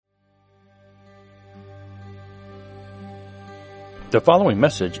The following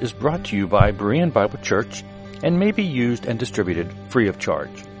message is brought to you by Berean Bible Church and may be used and distributed free of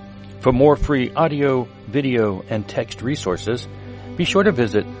charge. For more free audio, video, and text resources, be sure to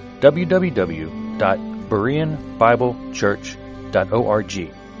visit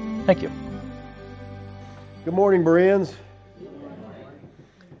www.bereanbiblechurch.org. Thank you. Good morning, Bereans.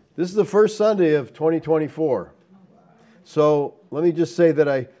 This is the first Sunday of 2024. So let me just say that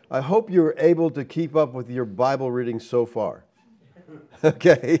I hope you're able to keep up with your Bible reading so far.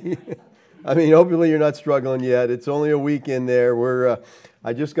 Okay? I mean, hopefully you're not struggling yet. It's only a week in there.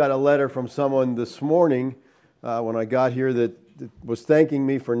 I just got a letter from someone this morning when I got here that was thanking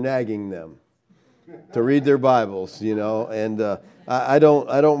me for nagging them to read their Bibles, you know. And I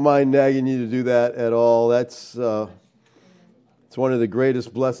don't mind nagging you to do that at all. It's one of the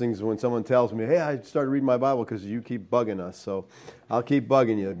greatest blessings when someone tells me, hey, I started reading my Bible because you keep bugging us. So I'll keep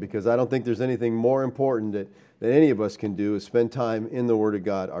bugging you because I don't think there's anything more important that any of us can do is spend time in the Word of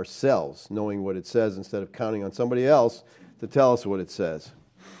God ourselves, knowing what it says instead of counting on somebody else to tell us what it says.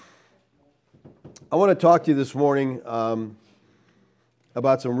 I want to talk to you this morning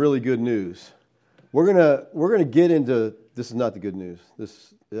about some really good news. We're gonna get into, this is not the good news.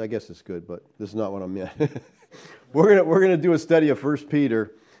 This, I guess it's good, but this is not what I meant. We're gonna do a study of 1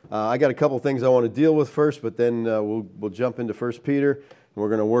 Peter. I got a couple things I want to deal with first, but then we'll jump into 1 Peter and we're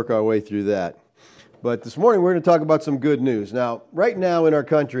gonna work our way through that. But this morning we're going to talk about some good news. Now, right now in our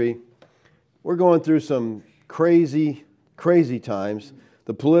country, we're going through some crazy, crazy times.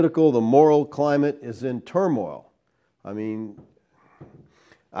 The political, the moral climate is in turmoil. I mean,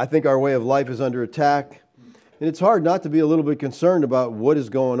 I think our way of life is under attack. And it's hard not to be a little bit concerned about what is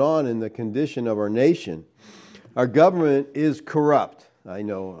going on in the condition of our nation. Our government is corrupt. I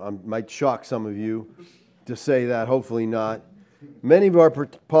know I might shock some of you to say that, hopefully not. Many of our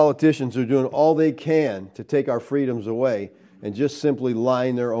politicians are doing all they can to take our freedoms away and just simply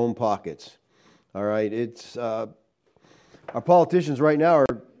line their own pockets. All right, our politicians right now are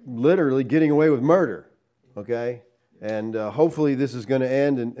literally getting away with murder. Okay, and hopefully this is going to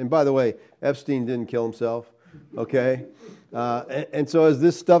end. And by the way, Epstein didn't kill himself. Okay, and so as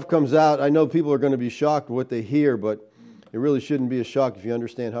this stuff comes out, I know people are going to be shocked what they hear, but it really shouldn't be a shock if you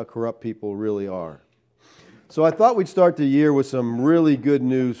understand how corrupt people really are. So I thought we'd start the year with some really good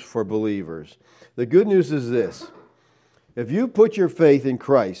news for believers. The good news is this. If you put your faith in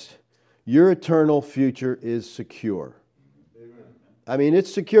Christ, your eternal future is secure. Amen. I mean,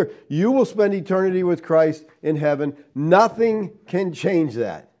 it's secure. You will spend eternity with Christ in heaven. Nothing can change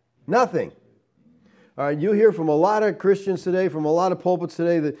that. Nothing. All right, you hear from a lot of Christians today, from a lot of pulpits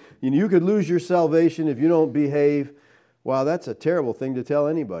today, that you could lose your salvation if you don't behave. Wow, that's a terrible thing to tell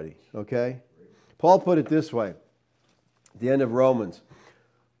anybody, okay? Paul put it this way, at the end of Romans,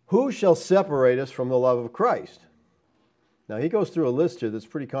 who shall separate us from the love of Christ? Now he goes through a list here that's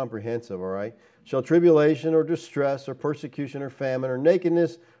pretty comprehensive, all right? Shall tribulation or distress or persecution or famine or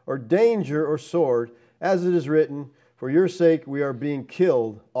nakedness or danger or sword, as it is written, for your sake we are being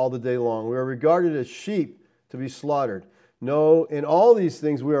killed all the day long. We are regarded as sheep to be slaughtered. No, in all these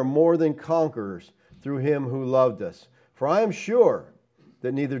things we are more than conquerors through him who loved us. For I am sure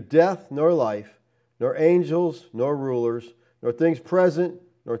that neither death nor life, nor angels, nor rulers, nor things present,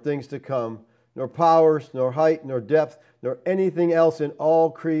 nor things to come, nor powers, nor height, nor depth, nor anything else in all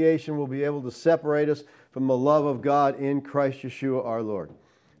creation will be able to separate us from the love of God in Christ Yeshua our Lord.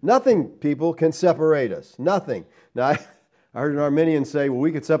 Nothing, people, can separate us. Nothing. Now, I heard an Arminian say, well,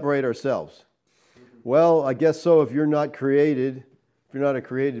 we could separate ourselves. Well, I guess so if you're not created, if you're not a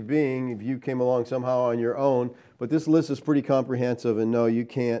created being, if you came along somehow on your own. But this list is pretty comprehensive, and no, you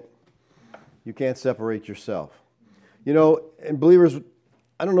can't separate yourself. You know, and believers,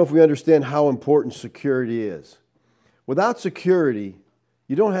 I don't know if we understand how important security is. Without security,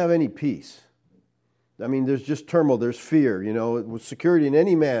 you don't have any peace. I mean, there's just turmoil, there's fear, you know, with security in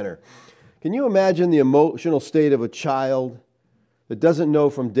any manner. Can you imagine the emotional state of a child that doesn't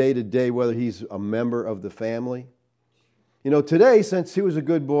know from day to day whether he's a member of the family? You know, today, since he was a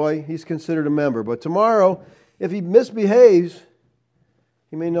good boy, he's considered a member. But tomorrow, if he misbehaves,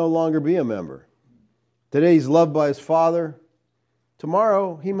 he may no longer be a member. Today he's loved by his father.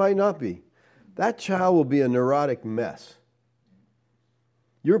 Tomorrow he might not be. That child will be a neurotic mess.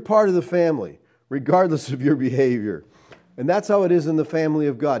 You're part of the family, regardless of your behavior. And that's how it is in the family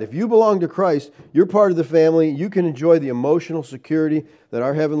of God. If you belong to Christ, you're part of the family. You can enjoy the emotional security that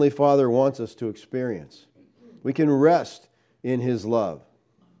our Heavenly Father wants us to experience. We can rest in His love.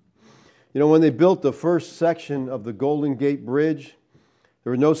 You know, when they built the first section of the Golden Gate Bridge,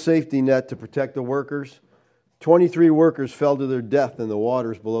 there was no safety net to protect the workers. 23 workers fell to their death in the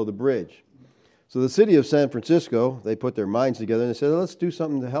waters below the bridge. So the city of San Francisco, they put their minds together and they said, let's do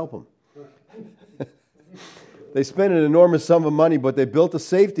something to help them. They spent an enormous sum of money, but they built a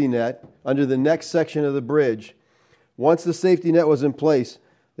safety net under the next section of the bridge. Once the safety net was in place,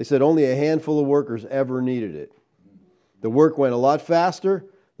 they said only a handful of workers ever needed it. The work went a lot faster.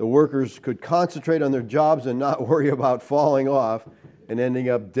 The workers could concentrate on their jobs and not worry about falling off and ending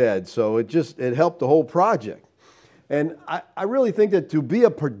up dead. So it helped the whole project. And I really think that to be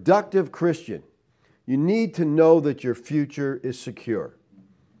a productive Christian, you need to know that your future is secure.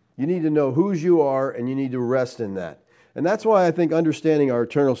 You need to know whose you are, and you need to rest in that. And that's why I think understanding our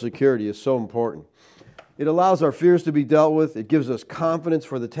eternal security is so important. It allows our fears to be dealt with. It gives us confidence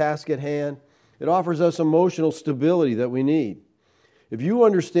for the task at hand. It offers us emotional stability that we need. If you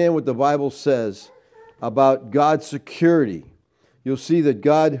understand what the Bible says about God's security, you'll see that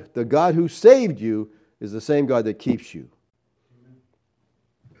the God who saved you, is the same God that keeps you.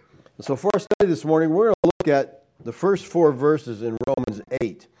 So for our study this morning, we're going to look at the first 4 verses in Romans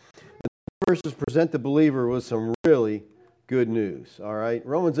 8. Verses present the believer with some really good news. All right,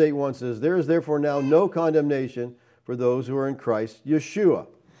 Romans 8:1 says, "There is therefore now no condemnation for those who are in Christ Yeshua."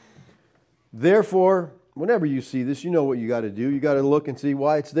 Therefore, whenever you see this, you know what you got to do. You got to look and see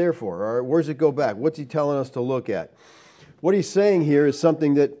why it's there for. All right, where's it go back? What's he telling us to look at? What he's saying here is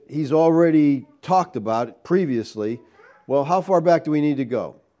something that he's already talked about previously. Well, how far back do we need to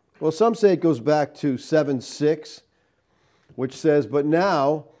go? Well, some say it goes back to 7:6, which says, "But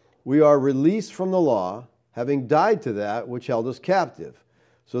now we are released from the law, having died to that which held us captive,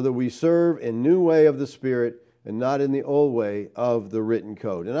 so that we serve in new way of the Spirit and not in the old way of the written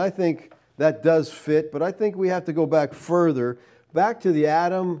code." And I think that does fit, but I think we have to go back further, back to the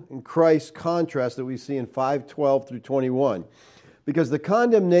Adam and Christ contrast that we see in 5:12 through 21. Because the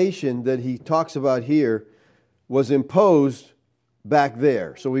condemnation that he talks about here was imposed back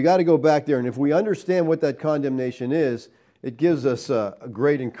there. So we got to go back there. And if we understand what that condemnation is, it gives us a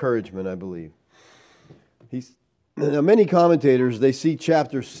great encouragement, I believe. Now, many commentators, they see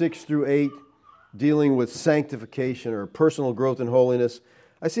chapters 6 through 8 dealing with sanctification or personal growth in holiness.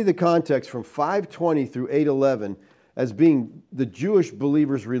 I see the context from 5:20 through 8:11 as being the Jewish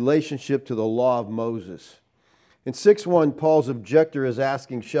believers' relationship to the law of Moses. In 6:1, Paul's objector is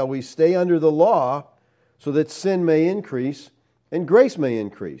asking, shall we stay under the law so that sin may increase and grace may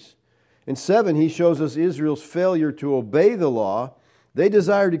increase? In 7, he shows us Israel's failure to obey the law. They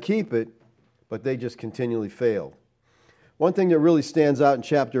desire to keep it, but they just continually failed. One thing that really stands out in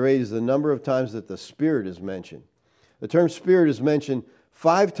chapter 8 is the number of times that the Spirit is mentioned. The term Spirit is mentioned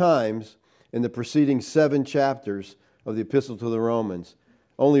 5 times in the preceding 7 chapters of the Epistle to the Romans,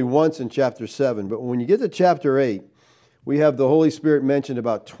 only once in chapter 7. But when you get to chapter 8, we have the Holy Spirit mentioned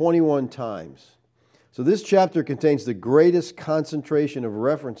about 21 times. So this chapter contains the greatest concentration of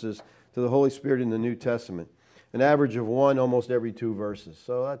references to the Holy Spirit in the New Testament, an average of 1 almost every 2 verses.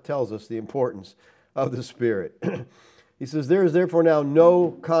 So that tells us the importance of the Spirit. He says, "There is therefore now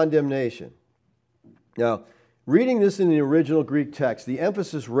no condemnation." Now, reading this in the original Greek text, the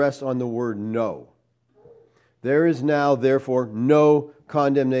emphasis rests on the word "no." There is now, therefore, no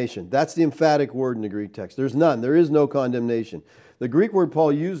condemnation. That's the emphatic word in the Greek text. There's none. There is no condemnation. The Greek word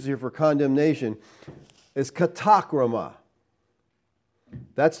Paul uses here for condemnation is katakrama.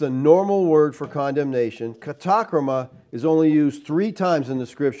 That's the normal word for condemnation. Katakrama is only used 3 times in the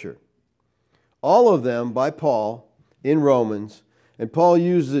Scripture. All of them by Paul in Romans, and Paul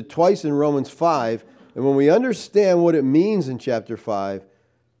uses it twice in Romans 5. And when we understand what it means in chapter 5,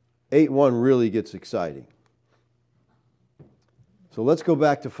 8:1 really gets exciting. So let's go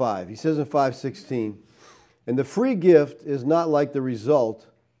back to 5. He says in 5:16, "And the free gift is not like the result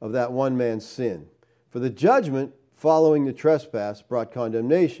of that one man's sin. For the judgment following the trespass brought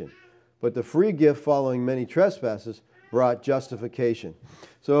condemnation, but the free gift following many trespasses brought justification."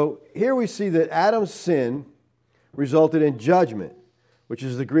 So here we see that Adam's sin resulted in judgment, which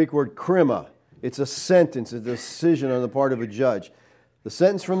is the Greek word krima. It's a sentence, a decision on the part of a judge. The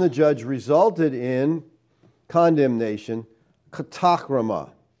sentence from the judge resulted in condemnation, katakrama.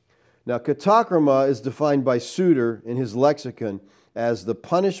 Now, katakrama is defined by Suter in his lexicon as the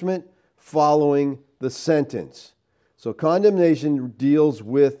punishment following the sentence. So condemnation deals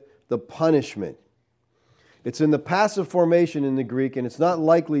with the punishment. It's in the passive formation in the Greek, and it's not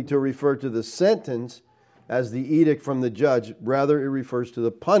likely to refer to the sentence as the edict from the judge. Rather, it refers to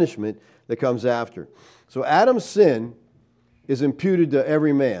the punishment that comes after. So Adam's sin is imputed to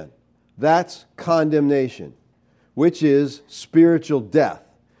every man. That's condemnation, which is spiritual death,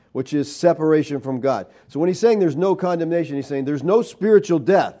 which is separation from God. So when he's saying there's no condemnation, he's saying there's no spiritual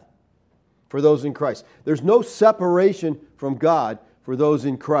death for those in Christ. There's no separation from God for those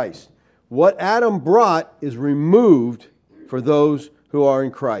in Christ. What Adam brought is removed for those who are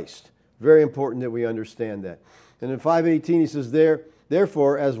in Christ. Very important that we understand that. And in 5:18 he says,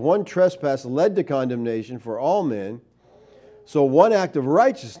 Therefore, as one trespass led to condemnation for all men, so one act of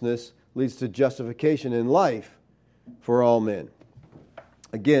righteousness leads to justification in life for all men.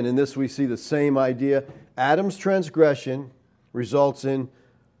 Again, in this we see the same idea. Adam's transgression results in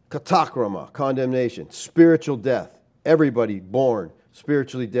katakrama, condemnation, spiritual death. Everybody born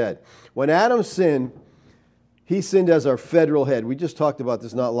spiritually dead. When Adam sinned, he sinned as our federal head. We just talked about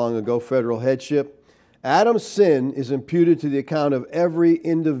this not long ago, federal headship. Adam's sin is imputed to the account of every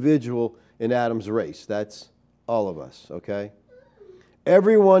individual in Adam's race. That's all of us, okay?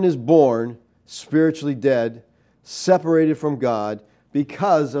 Everyone is born spiritually dead, separated from God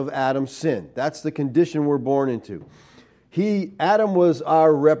because of Adam's sin. That's the condition we're born into. Adam was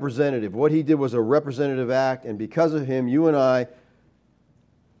our representative. What he did was a representative act, and because of him, you and I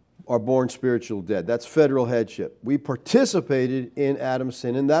are born spiritual dead. That's federal headship. We participated in Adam's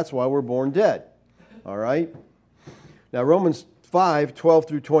sin, and that's why we're born dead. All right? Now, Romans 5:12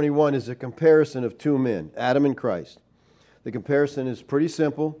 through 21 is a comparison of two men, Adam and Christ. The comparison is pretty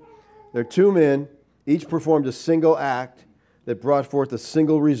simple. There are two men, each performed a single act that brought forth a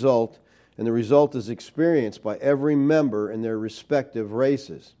single result, and the result is experienced by every member in their respective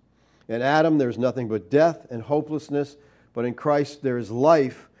races. In Adam, there's nothing but death and hopelessness, but in Christ there is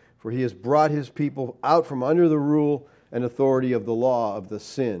life, for he has brought his people out from under the rule and authority of the law of the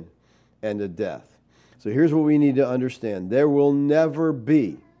sin and the death. So here's what we need to understand. There will never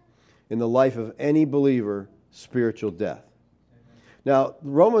be, in the life of any believer, spiritual death. Now,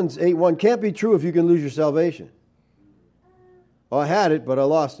 Romans 8:1 can't be true if you can lose your salvation. Well, I had it, but I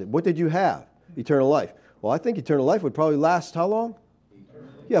lost it. What did you have? Eternal life. Well, I think eternal life would probably last how long?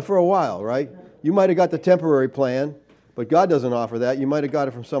 Yeah, for a while, right? You might have got the temporary plan, but God doesn't offer that. You might have got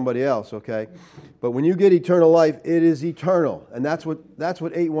it from somebody else, okay? But when you get eternal life, it is eternal. And that's what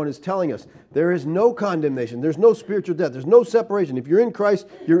 8:1 is telling us. There is no condemnation. There's no spiritual death. There's no separation. If you're in Christ,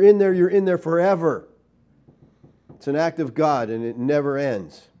 you're in there forever. It's an act of God, and it never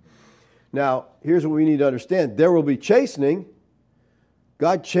ends. Now, here's what we need to understand. There will be chastening.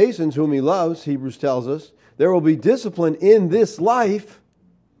 God chastens whom he loves, Hebrews tells us. There will be discipline in this life,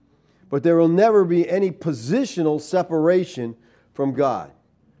 but there will never be any positional separation from God.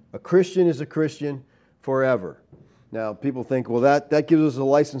 A Christian is a Christian forever. Now, people think, well, that gives us a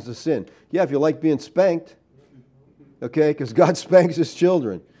license to sin. Yeah, if you like being spanked, okay, because God spanks his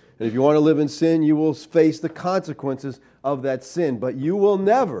children. And if you want to live in sin, you will face the consequences of that sin, but you will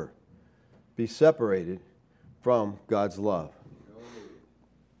never be separated from God's love.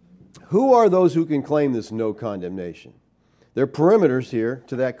 Who are those who can claim this no condemnation? There are perimeters here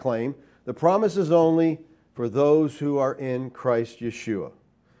to that claim. The promise is only for those who are in Christ Yeshua.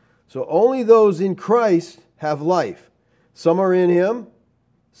 So only those in Christ have life. Some are in him,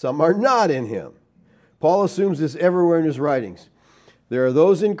 some are not in him. Paul assumes this everywhere in his writings. There are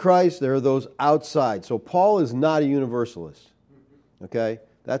those in Christ, there are those outside. So Paul is not a universalist. Okay?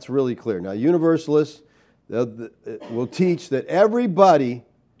 That's really clear. Now, universalists will teach that everybody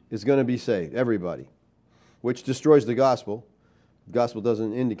is going to be saved. Everybody. Which destroys the gospel. The gospel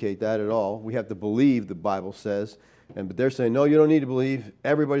doesn't indicate that at all. We have to believe, the Bible says. But they're saying, no, you don't need to believe.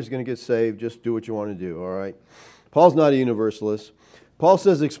 Everybody's going to get saved. Just do what you want to do. All right? Paul's not a universalist. Paul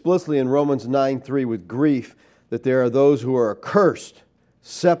says explicitly in Romans 9:3 with grief that there are those who are accursed,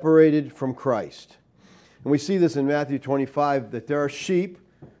 separated from Christ. And we see this in Matthew 25, that there are sheep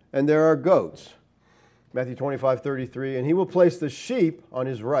and there are goats. Matthew 25:33, and he will place the sheep on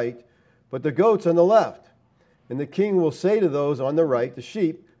his right, but the goats on the left. And the king will say to those on the right, the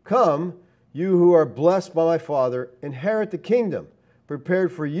sheep, come, you who are blessed by my Father, inherit the kingdom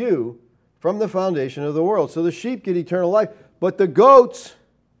prepared for you from the foundation of the world. So the sheep get eternal life, but the goats,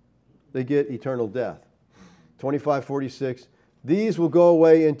 they get eternal death. 25:46, these will go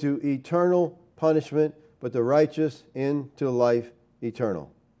away into eternal punishment, but the righteous into life eternal.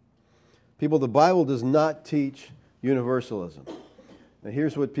 People, the Bible does not teach universalism. Now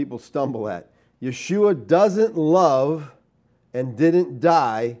here's what people stumble at. Yeshua doesn't love and didn't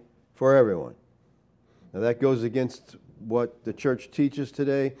die for everyone. Now that goes against what the church teaches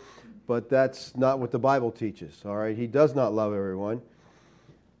today, but that's not what the Bible teaches. All right, he does not love everyone.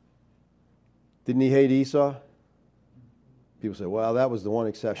 Didn't he hate Esau? People say, well, that was the one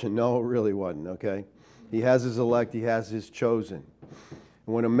exception. No, it really wasn't, okay? He has his elect, he has his chosen.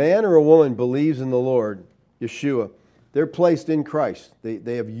 And when a man or a woman believes in the Lord, Yeshua, they're placed in Christ.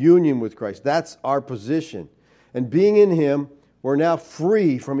 They have union with Christ. That's our position. And being in him, we're now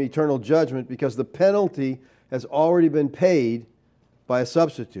free from eternal judgment because the penalty has already been paid by a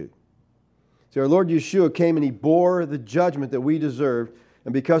substitute. See, our Lord Yeshua came and He bore the judgment that we deserved.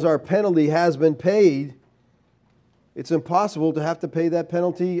 And because our penalty has been paid, it's impossible to have to pay that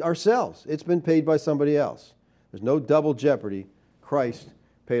penalty ourselves. It's been paid by somebody else. There's no double jeopardy. Christ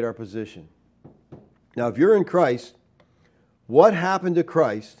paid our position. Now, if you're in Christ, what happened to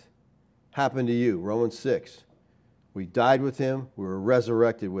Christ happened to you. Romans 6. We died with Him. We were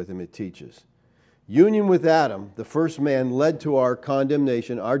resurrected with Him, it teaches. Union with Adam, the first man, led to our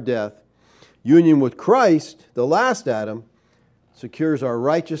condemnation, our death. Union with Christ, the last Adam, secures our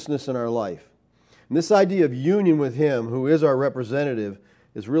righteousness in our life. And this idea of union with Him, who is our representative,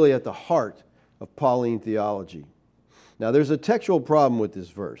 is really at the heart of Pauline theology. Now, there's a textual problem with this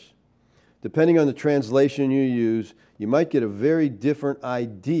verse. Depending on the translation you use, you might get a very different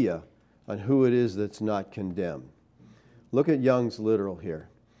idea on who it is that's not condemned. Look at Young's literal here.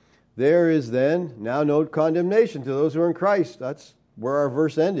 There is then now no condemnation to those who are in Christ. That's where our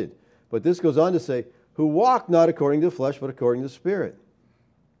verse ended. But this goes on to say, who walk not according to the flesh, but according to the Spirit.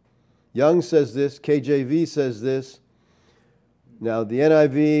 Young says this, KJV says this. Now the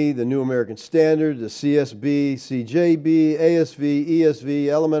NIV, the New American Standard, the CSB, CJB, ASV, ESV,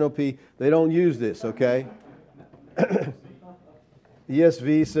 Elemental P, they don't use this, okay?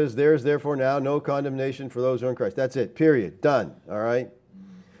 ESV says there is therefore now no condemnation for those who are in Christ. That's it, period, done, all right?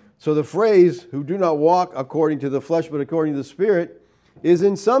 So the phrase, who do not walk according to the flesh but according to the Spirit, is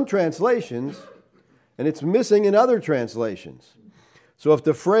in some translations, and it's missing in other translations. So if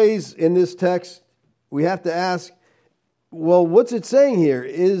the phrase in this text, we have to ask, well, what's it saying here?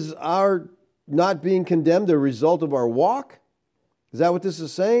 Is our not being condemned a result of our walk? Is that what this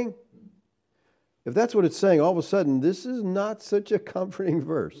is saying? If that's what it's saying, all of a sudden, this is not such a comforting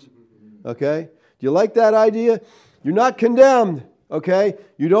verse. Okay? Do you like that idea? You're not condemned. Okay?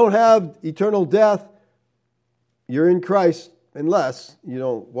 You don't have eternal death. You're in Christ unless you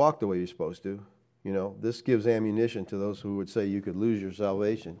don't walk the way you're supposed to. You know, this gives ammunition to those who would say you could lose your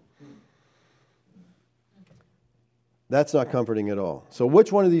salvation. That's not comforting at all. So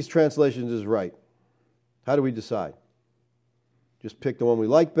which one of these translations is right? How do we decide? Just pick the one we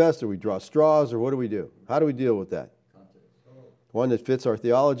like best, or we draw straws, or what do we do? How do we deal with that? One that fits our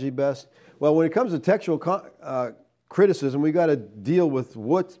theology best? Well, when it comes to textual criticism, we've got to deal with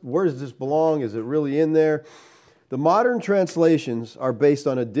where does this belong? Is it really in there? The modern translations are based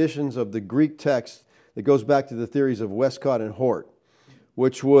on additions of the Greek text that goes back to the theories of Westcott and Hort,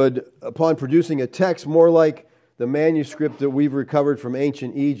 which would, upon producing a text more like the manuscript that we've recovered from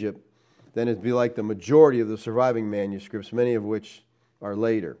ancient Egypt, then it'd be like the majority of the surviving manuscripts, many of which are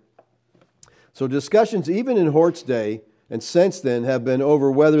later. So discussions even in Hort's day and since then have been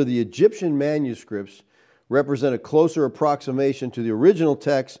over whether the Egyptian manuscripts represent a closer approximation to the original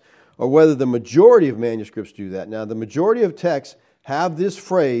text or whether the majority of manuscripts do that. Now, the majority of texts have this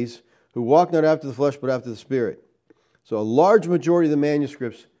phrase, who walk not after the flesh but after the Spirit. So a large majority of the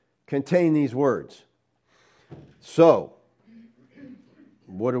manuscripts contain these words. So,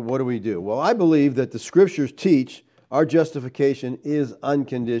 what do we do? Well, I believe that the Scriptures teach our justification is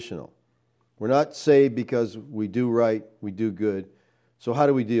unconditional. We're not saved because we do right, we do good. So how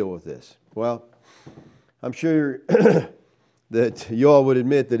do we deal with this? Well, I'm sure that you all would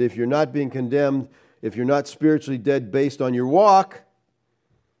admit that if you're not being condemned, if you're not spiritually dead based on your walk,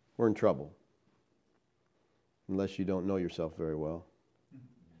 we're in trouble. Unless you don't know yourself very well.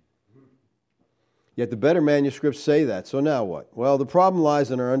 Yet the better manuscripts say that. So now what? Well, the problem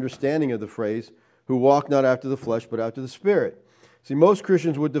lies in our understanding of the phrase, who walk not after the flesh, but after the Spirit. See, most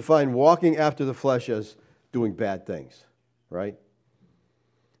Christians would define walking after the flesh as doing bad things, right?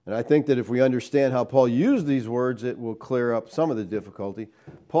 And I think that if we understand how Paul used these words, it will clear up some of the difficulty.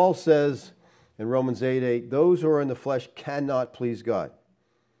 Paul says in Romans 8:8, those who are in the flesh cannot please God.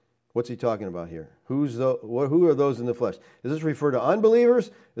 What's he talking about here? Who are those in the flesh? Does this refer to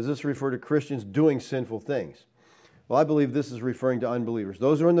unbelievers? Does this refer to Christians doing sinful things? Well, I believe this is referring to unbelievers.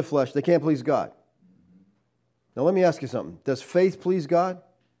 Those who are in the flesh, they can't please God. Now let me ask you something. Does faith please God?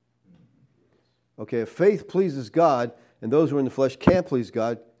 Okay, if faith pleases God and those who are in the flesh can't please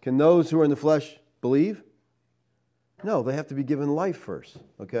God, can those who are in the flesh believe? No, they have to be given life first,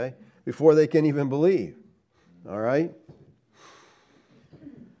 okay, before they can even believe. All right?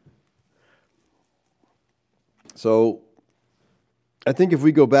 So, I think if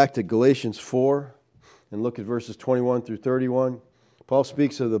we go back to Galatians 4 and look at verses 21 through 31, Paul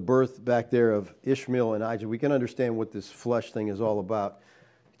speaks of the birth back there of Ishmael and Isaac. We can understand what this flesh thing is all about.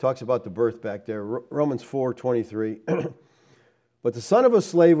 He talks about the birth back there. Romans 4:23. But the son of a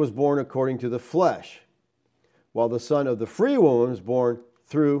slave was born according to the flesh, while the son of the free woman was born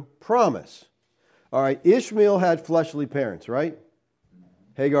through promise. All right, Ishmael had fleshly parents, right?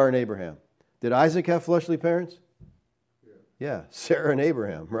 Hagar and Abraham. Did Isaac have fleshly parents? Yeah, Sarah and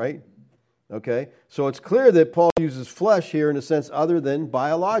Abraham, right? Okay, so it's clear that Paul uses flesh here in a sense other than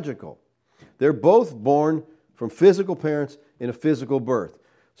biological. They're both born from physical parents in a physical birth.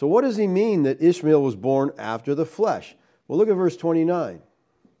 So what does he mean that Ishmael was born after the flesh? Well, look at verse 29.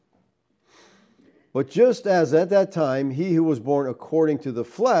 But just as at that time he who was born according to the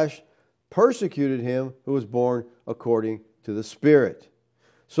flesh persecuted him who was born according to the Spirit.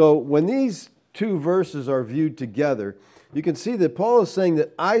 So when these two verses are viewed together, you can see that Paul is saying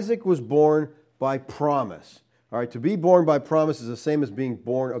that Isaac was born by promise. All right, to be born by promise is the same as being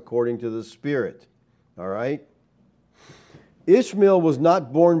born according to the Spirit. All right? Ishmael was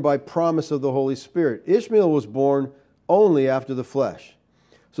not born by promise of the Holy Spirit. Ishmael was born only after the flesh.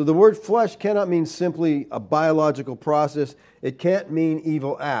 So the word flesh cannot mean simply a biological process. It can't mean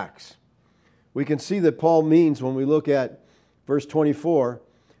evil acts. We can see that Paul means when we look at verse 24.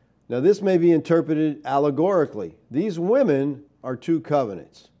 Now this may be interpreted allegorically. These women are two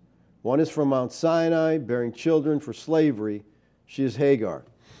covenants. One is from Mount Sinai, bearing children for slavery. She is Hagar.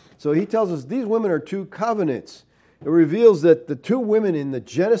 So he tells us these women are two covenants. It reveals that the two women in the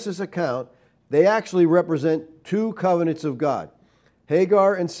Genesis account, they actually represent two covenants of God.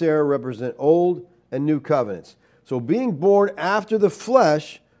 Hagar and Sarah represent old and new covenants. So being born after the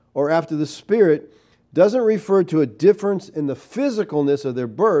flesh or after the Spirit doesn't refer to a difference in the physicalness of their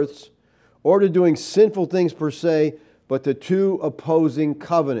births or to doing sinful things per se, but to two opposing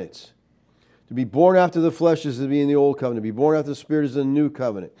covenants. To be born after the flesh is to be in the old covenant. To be born after the Spirit is in the new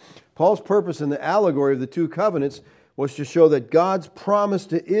covenant. Paul's purpose in the allegory of the two covenants was to show that God's promise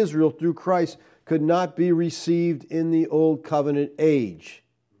to Israel through Christ could not be received in the old covenant age.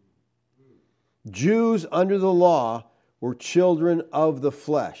 Jews under the law were children of the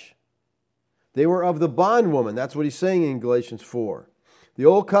flesh. They were of the bondwoman. That's what he's saying in Galatians 4. The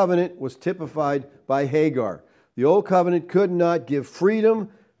old covenant was typified by Hagar. The old covenant could not give freedom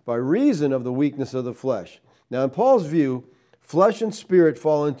by reason of the weakness of the flesh. Now, in Paul's view, flesh and spirit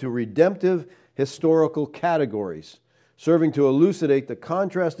fall into redemptive historical categories, serving to elucidate the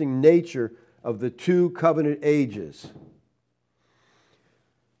contrasting nature of the two covenant ages.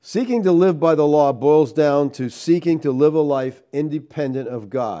 Seeking to live by the law boils down to seeking to live a life independent of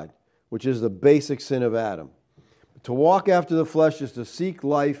God, which is the basic sin of Adam. To walk after the flesh is to seek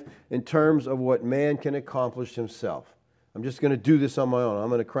life in terms of what man can accomplish himself. I'm just going to do this on my own. I'm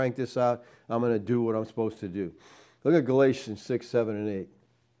going to crank this out. I'm going to do what I'm supposed to do. Look at Galatians 6, 7, and 8.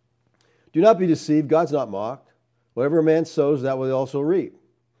 Do not be deceived. God's not mocked. Whatever a man sows, that will he also reap.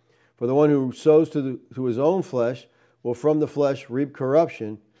 For the one who sows to his own flesh will from the flesh reap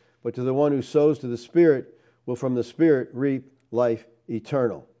corruption, but to the one who sows to the Spirit will from the Spirit reap life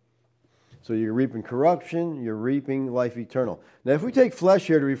eternal. So you're reaping corruption, you're reaping life eternal. Now if we take flesh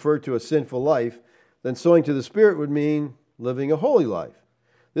here to refer to a sinful life, then sowing to the Spirit would mean living a holy life.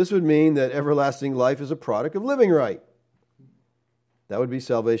 This would mean that everlasting life is a product of living right. That would be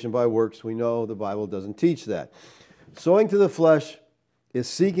salvation by works. We know the Bible doesn't teach that. Sowing to the flesh is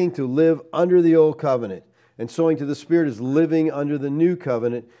seeking to live under the old covenant. And sowing to the Spirit is living under the new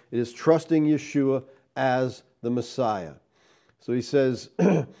covenant. It is trusting Yeshua as the Messiah. So he says,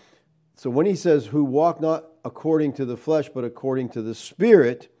 so when he says, who walk not according to the flesh, but according to the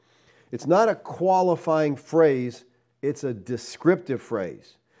Spirit, it's not a qualifying phrase, it's a descriptive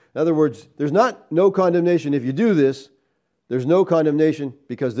phrase. In other words, there's no condemnation if you do this. There's no condemnation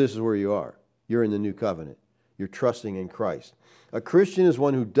because this is where you are. You're in the new covenant. You're trusting in Christ. A Christian is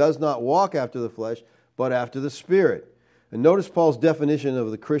one who does not walk after the flesh, but after the Spirit. And notice Paul's definition of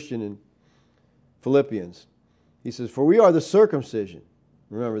the Christian in Philippians. He says, for we are the circumcision.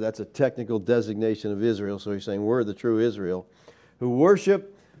 Remember, that's a technical designation of Israel, so he's saying we're the true Israel, who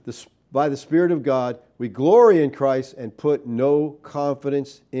worship by the Spirit of God. We glory in Christ and put no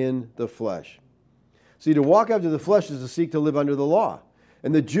confidence in the flesh. See, to walk after the flesh is to seek to live under the law.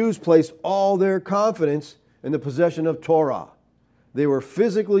 And the Jews placed all their confidence in the possession of Torah. They were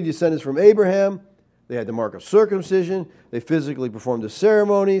physically descendants from Abraham. They had the mark of circumcision. They physically performed the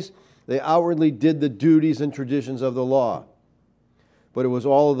ceremonies. They outwardly did the duties and traditions of the law. But it was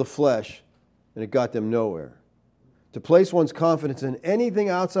all of the flesh, and it got them nowhere. To place one's confidence in anything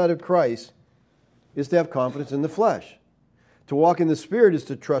outside of Christ is to have confidence in the flesh. To walk in the Spirit is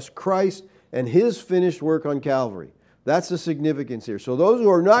to trust Christ and His finished work on Calvary. That's the significance here. So those who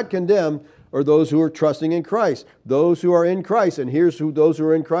are not condemned are those who are trusting in Christ. Those who are in Christ, and here's those who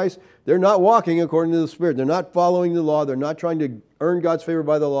are in Christ, they're not walking according to the Spirit. They're not following the law. They're not trying to earn God's favor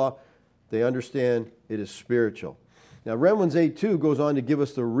by the law. They understand it is spiritual. Now, Romans 8:2 goes on to give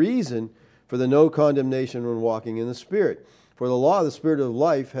us the reason for the no condemnation when walking in the Spirit. For the law of the Spirit of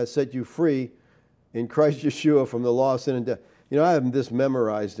life has set you free in Christ Yeshua from the law of sin and death. You know, I have this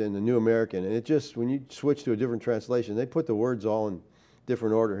memorized in the New American, and it just, when you switch to a different translation, they put the words all in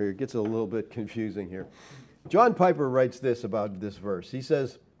different order here. It gets a little bit confusing here. John Piper writes this about this verse. He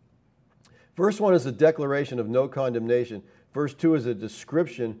says, verse 1 is a declaration of no condemnation. Verse 2 is a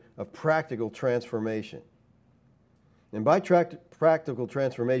description of practical transformation. And by practical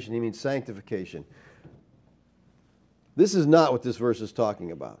transformation, he means sanctification. This is not what this verse is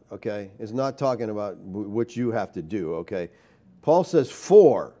talking about, okay? It's not talking about what you have to do, okay? Paul says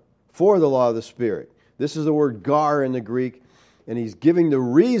for the law of the Spirit. This is the word gar in the Greek, and he's giving the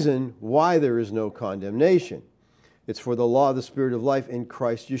reason why there is no condemnation. It's for the law of the Spirit of life in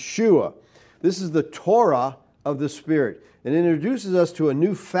Christ Yeshua. This is the Torah of the Spirit. It introduces us to a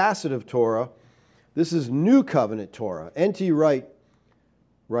new facet of Torah. This is New Covenant Torah. N.T. Wright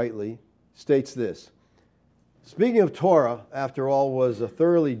rightly states this. Speaking of Torah, after all, was a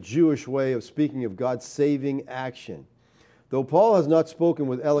thoroughly Jewish way of speaking of God's saving action. Though Paul has not spoken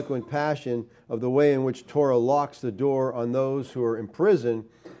with eloquent passion of the way in which Torah locks the door on those who are imprisoned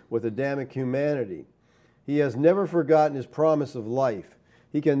with Adamic humanity, he has never forgotten his promise of life.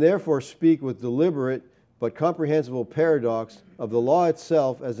 He can therefore speak with deliberate but comprehensible paradox of the law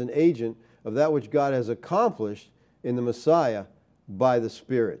itself as an agent of that which God has accomplished in the Messiah by the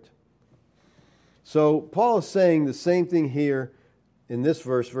Spirit. So Paul is saying the same thing here in this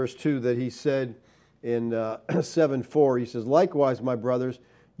verse, verse 2, that he said in 7:4. He says, likewise, my brothers,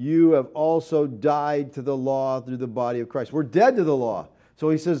 you have also died to the law through the body of Christ. We're dead to the law. So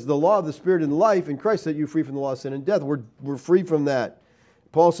he says the law of the Spirit and life in Christ set you free from the law of sin and death. We're free from that.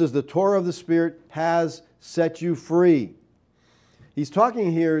 Paul says the Torah of the Spirit has set you free. He's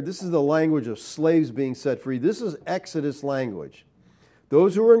talking here, this is the language of slaves being set free. This is Exodus language.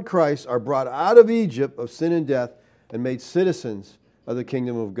 Those who are in Christ are brought out of Egypt of sin and death and made citizens of the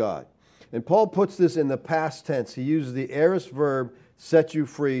kingdom of God. And Paul puts this in the past tense. He uses the aorist verb, set you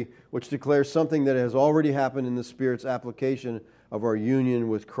free, which declares something that has already happened in the Spirit's application of our union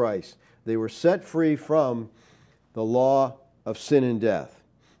with Christ. They were set free from the law of sin and death.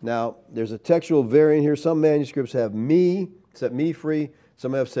 Now, there's a textual variant here. Some manuscripts have me, set me free.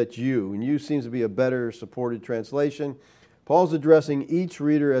 Some have set you. And you seems to be a better supported translation. Paul's addressing each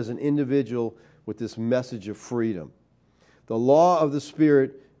reader as an individual with this message of freedom. The law of the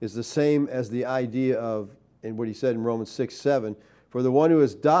Spirit is the same as the idea of, and what he said in Romans 6:7, for the one who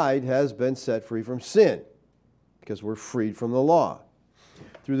has died has been set free from sin, because we're freed from the law.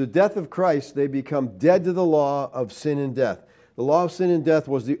 Through the death of Christ, they become dead to the law of sin and death. The law of sin and death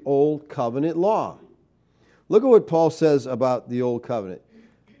was the old covenant law. Look at what Paul says about the old covenant.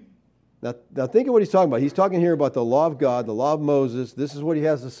 Now think of what he's talking about. He's talking here about the law of God, the law of Moses. This is what he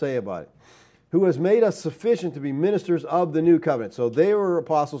has to say about it. Who has made us sufficient to be ministers of the new covenant. So they were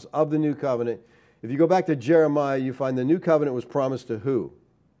apostles of the new covenant. If you go back to Jeremiah, you find the new covenant was promised to who?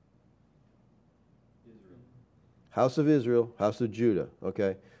 Israel. House of Israel, house of Judah.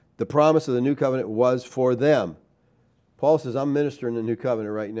 Okay. The promise of the new covenant was for them. Paul says, I'm ministering the new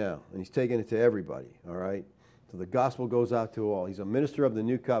covenant right now. And he's taking it to everybody. All right. So the gospel goes out to all. He's a minister of the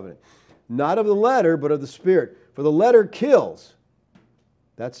new covenant. Not of the letter, but of the Spirit. For the letter kills.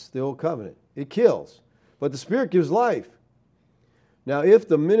 That's the old covenant. It kills. But the Spirit gives life. Now, if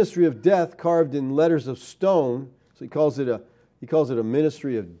the ministry of death carved in letters of stone, so he calls it a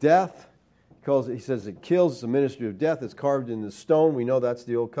ministry of death. He says it kills. It's a ministry of death. It's carved in the stone. We know that's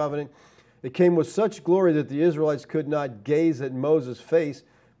the old covenant. It came with such glory that the Israelites could not gaze at Moses' face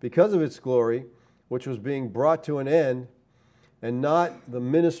because of its glory, which was being brought to an end, and not the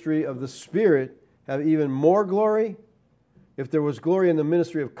ministry of the Spirit have even more glory? If there was glory in the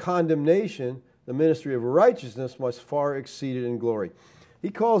ministry of condemnation, the ministry of righteousness must far exceed it in glory. He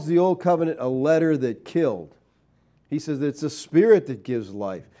calls the old covenant a letter that killed. He says that it's the Spirit that gives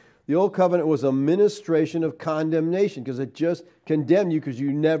life. The old covenant was a ministration of condemnation because it just condemned you because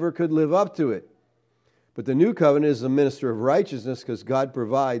you never could live up to it. But the new covenant is a minister of righteousness because God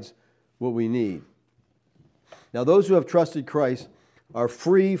provides what we need. Now, those who have trusted Christ are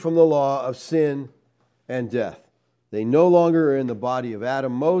free from the law of sin and death. They no longer are in the body of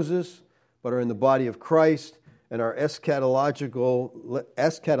Adam, Moses, but are in the body of Christ and are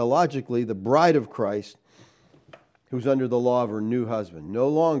eschatologically the bride of Christ, who's under the law of her new husband, no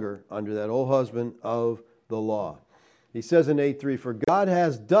longer under that old husband of the law. He says in 8:3, for God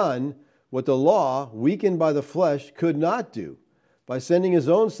has done what the law, weakened by the flesh, could not do. By sending his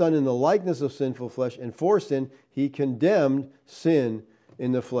own Son in the likeness of sinful flesh, and for sin, he condemned sin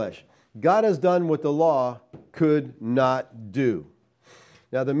in the flesh. God has done what the law could not do.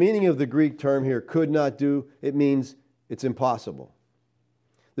 Now, the meaning of the Greek term here, could not do, it means It's impossible.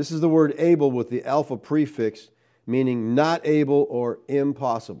 This is the word able with the alpha prefix, meaning not able or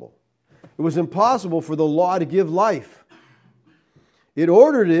impossible. It was impossible for the law to give life. It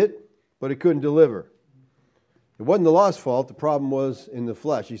ordered it, but it couldn't deliver. It wasn't the law's fault. The problem was in the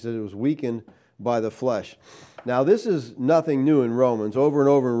flesh. He said it was weakened by the flesh. Now, this is nothing new in Romans. Over and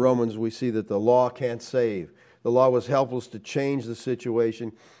over in Romans, we see that the law can't save. The law was helpless to change the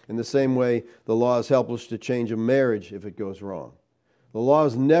situation. In the same way, the law is helpless to change a marriage if it goes wrong. The law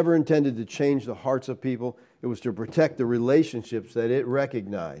is never intended to change the hearts of people. It was to protect the relationships that it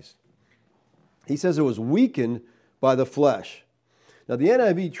recognized. He says it was weakened by the flesh. Now, the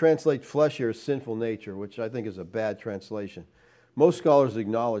NIV translates flesh here as sinful nature, which I think is a bad translation. Most scholars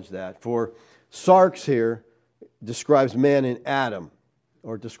acknowledge that. For sarx here describes man in Adam,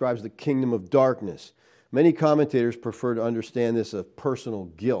 or describes the kingdom of darkness. Many commentators prefer to understand this as personal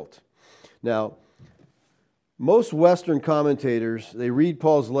guilt. Now, most Western commentators, they read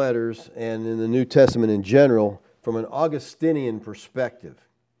Paul's letters and in the New Testament in general from an Augustinian perspective.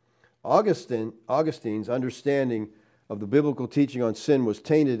 Augustine's understanding of the biblical teaching on sin was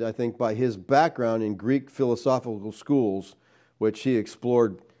tainted, I think, by his background in Greek philosophical schools, which he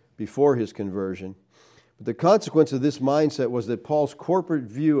explored before his conversion. But the consequence of this mindset was that Paul's corporate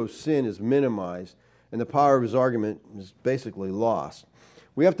view of sin is minimized, and the power of his argument is basically lost.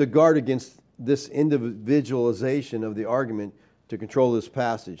 We have to guard against this individualization of the argument to control this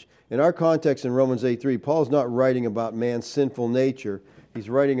passage. In our context in Romans 8:3, Paul's not writing about man's sinful nature. He's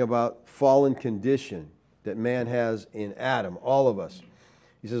writing about fallen condition that man has in Adam, all of us.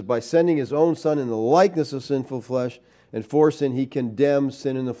 He says, by sending his own son in the likeness of sinful flesh, and for sin, he condemns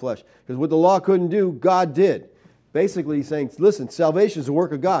sin in the flesh. Because what the law couldn't do, God did. Basically, he's saying, listen, salvation is the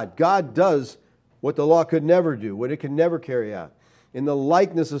work of God. God does what the law could never do, what it could never carry out. In the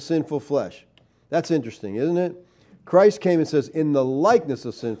likeness of sinful flesh. That's interesting, isn't it? Christ came and says, in the likeness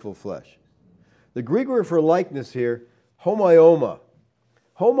of sinful flesh. The Greek word for likeness here, homoioma.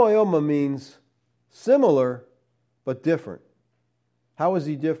 Homoioma means similar, but different. How is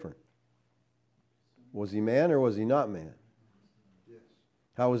he different? Was he man or was he not man?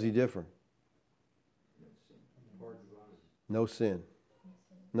 How was he different? No sin.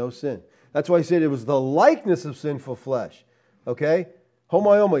 No sin. That's why he said it was the likeness of sinful flesh. Okay?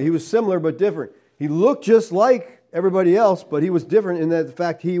 Homoioma. He was similar but different. He looked just like everybody else, but he was different in that the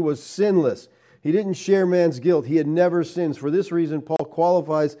fact he was sinless. He didn't share man's guilt. He had never sinned. For this reason, Paul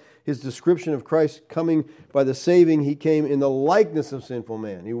qualifies his description of Christ coming by the saving. He came in the likeness of sinful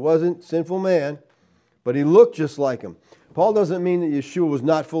man. He wasn't sinful man, but he looked just like him. Paul doesn't mean that Yeshua was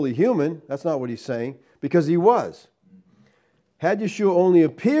not fully human. That's not what he's saying, because he was. Had Yeshua only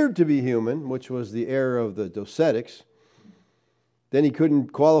appeared to be human, which was the error of the Docetics, then he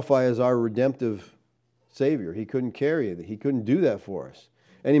couldn't qualify as our redemptive Savior. He couldn't carry it. He couldn't do that for us.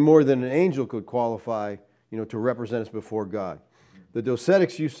 Any more than an angel could qualify, to represent us before God. The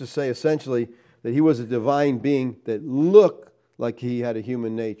Docetics used to say essentially that he was a divine being that looked like he had a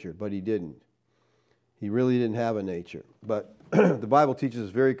human nature, but he didn't. He really didn't have a nature. But the Bible teaches us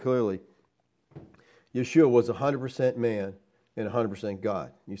very clearly Yeshua was 100% man and 100%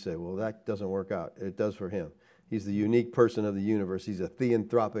 God. You say, well, that doesn't work out. It does for him. He's the unique person of the universe. He's a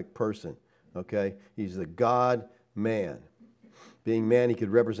theanthropic person. Okay? He's the God-man. Being man, he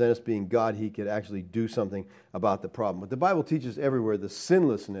could represent us. Being God, he could actually do something about the problem. But the Bible teaches everywhere the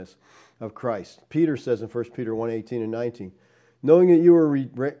sinlessness of Christ. Peter says in 1 Peter 1:18 and 19, knowing that you were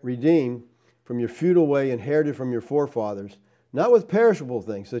redeemed from your futile way inherited from your forefathers, not with perishable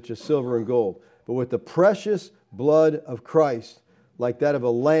things such as silver and gold, but with the precious blood of Christ, like that of a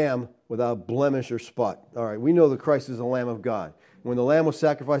lamb without blemish or spot. All right, we know that Christ is the Lamb of God. When the lamb was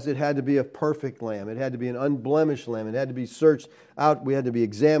sacrificed, it had to be a perfect lamb. It had to be an unblemished lamb. It had to be searched out. We had to be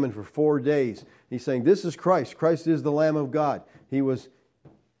examined for 4 days. He's saying, this is Christ. Christ is the Lamb of God. He was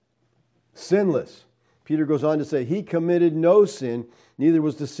sinless. Peter goes on to say, he committed no sin, neither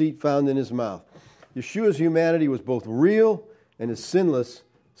was deceit found in his mouth. Yeshua's humanity was both real and is sinless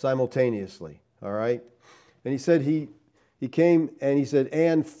simultaneously. All right? And he said he came and he said,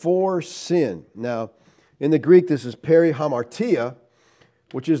 and for sin. Now, in the Greek, this is perihamartia,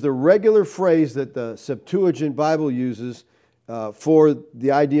 which is the regular phrase that the Septuagint Bible uses for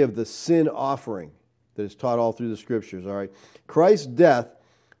the idea of the sin offering that is taught all through the Scriptures. All right, Christ's death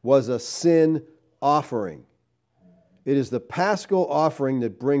was a sin offering. It is the paschal offering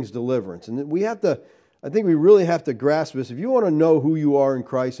that brings deliverance, and I think we really have to grasp this. If you want to know who you are in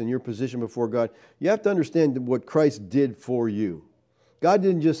Christ and your position before God, you have to understand what Christ did for you. God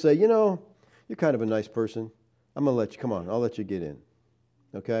didn't just say, you're kind of a nice person. I'm going to let you, come on, I'll let you get in.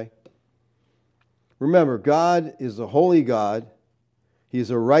 Okay? Remember, God is a holy God. He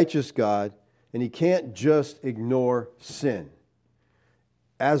is a righteous God, and He can't just ignore sin.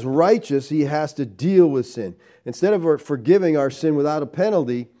 As righteous, He has to deal with sin. Instead of forgiving our sin without a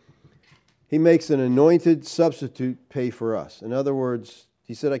penalty, He makes an anointed substitute pay for us. In other words,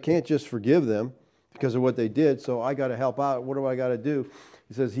 He said, I can't just forgive them because of what they did, so I got to help out. What do I got to do?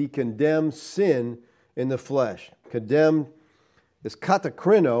 He says He condemns sin in the flesh. Condemned is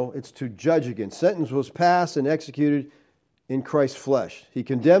katakrino, it's to judge against. Sentence was passed and executed in Christ's flesh. He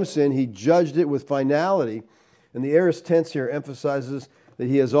condemned sin, He judged it with finality, and the aorist tense here emphasizes that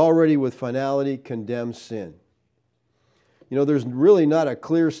He has already with finality condemned sin. You know, there's really not a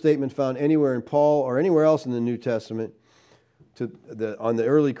clear statement found anywhere in Paul or anywhere else in the New Testament on the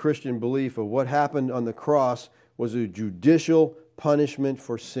early Christian belief of what happened on the cross was a judicial punishment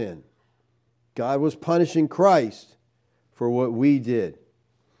for sin. God was punishing Christ for what we did.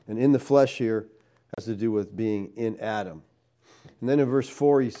 And in the flesh here has to do with being in Adam. And then in verse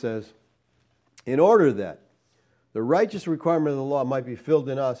 4 he says, in order that the righteous requirement of the law might be filled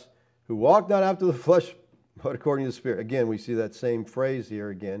in us who walk not after the flesh but according to the Spirit. Again, we see that same phrase here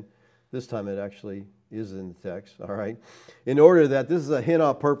again. This time it actually is in the text. All right. In order that, this is a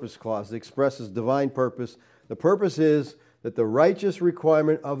hina purpose clause. It expresses divine purpose. The purpose is that the righteous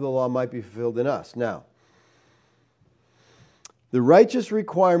requirement of the law might be fulfilled in us. Now, the righteous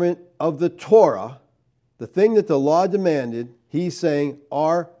requirement of the Torah, the thing that the law demanded, he's saying,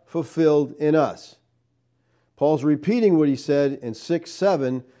 are fulfilled in us. Paul's repeating what he said in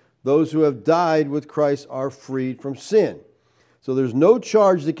 6:7, those who have died with Christ are freed from sin. So there's no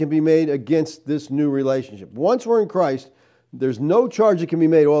charge that can be made against this new relationship. Once we're in Christ, there's no charge that can be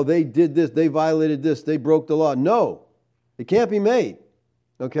made. Oh, they did this, they violated this, they broke the law. No, it can't be made.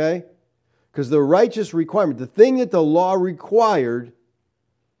 Okay? Because the righteous requirement, the thing that the law required,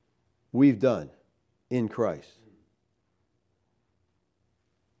 we've done in Christ.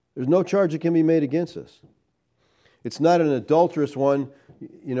 There's no charge that can be made against us. It's not an adulterous one,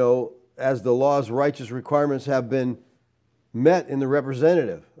 you know, as the law's righteous requirements have been met in the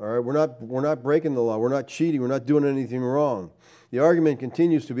representative. All right, we're not breaking the law. We're not cheating. We're not doing anything wrong. The argument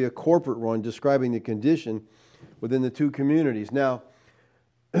continues to be a corporate one, describing the condition within the two communities. Now,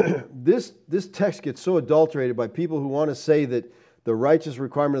 this text gets so adulterated by people who want to say that the righteous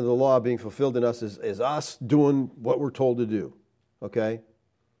requirement of the law being fulfilled in us is us doing what we're told to do. Okay?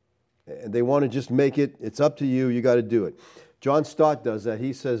 And they want to just make it, it's up to you, you got to do it. John Stott does that.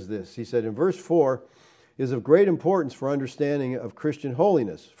 He says this. He said, in verse 4, is of great importance for understanding of Christian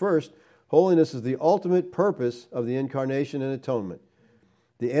holiness. First, holiness is the ultimate purpose of the incarnation and atonement.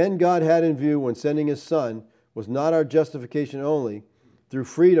 The end God had in view when sending His Son was not our justification only through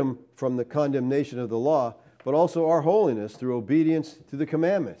freedom from the condemnation of the law, but also our holiness through obedience to the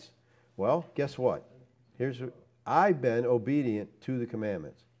commandments. Well, guess what? I've been obedient to the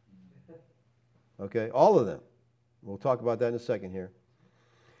commandments. Okay, all of them. We'll talk about that in a second here.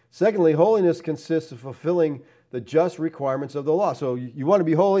 Secondly, holiness consists of fulfilling the just requirements of the law. So you want to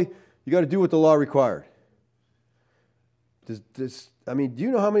be holy, you got to do what the law required. Do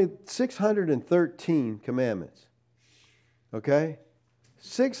you know how many? 613 commandments. Okay?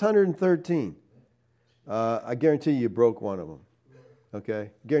 613. I guarantee you broke one of them. Okay?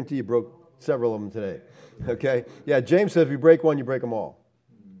 I guarantee you broke several of them today. Okay? Yeah, James says if you break one, you break them all.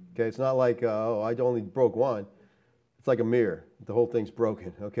 Okay? It's not like, I only broke one. It's like a mirror. The whole thing's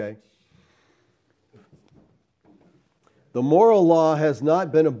broken. Okay? The moral law has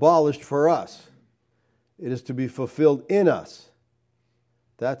not been abolished for us. It is to be fulfilled in us.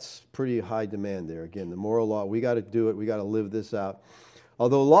 That's pretty high demand there. Again, the moral law, we got to do it. We got to live this out.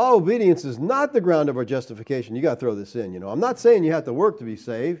 Although law obedience is not the ground of our justification, you got to throw this in. I'm not saying you have to work to be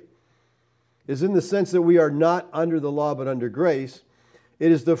saved. It's in the sense that we are not under the law but under grace.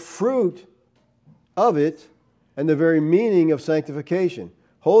 It is the fruit of it and the very meaning of sanctification.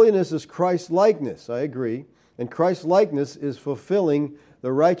 Holiness is Christ-likeness, I agree. And Christ-likeness is fulfilling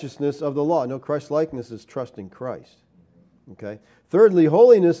the righteousness of the law. No, Christ-likeness is trusting Christ. Okay. Thirdly,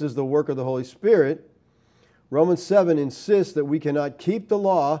 holiness is the work of the Holy Spirit. Romans 7 insists that we cannot keep the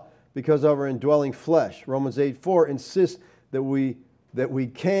law because of our indwelling flesh. Romans 8:4 insists that we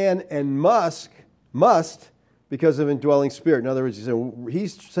can and must because of indwelling spirit. In other words,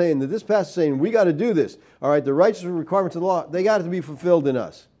 he's saying that this passage is saying we got to do this. All right, the righteous requirements of the law, they got to be fulfilled in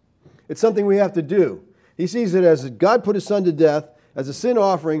us. It's something we have to do. He sees it as God put His Son to death as a sin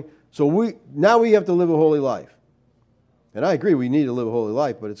offering, so we have to live a holy life. And I agree we need to live a holy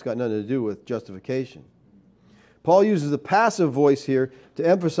life, but it's got nothing to do with justification. Paul uses the passive voice here to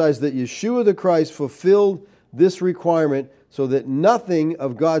emphasize that Yeshua the Christ fulfilled this requirement so that nothing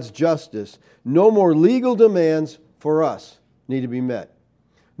of God's justice, no more legal demands for us need to be met.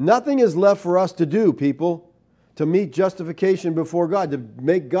 Nothing is left for us to do, people, to meet justification before God, to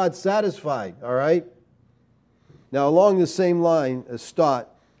make God satisfied, all right? Now, along the same line as Stott,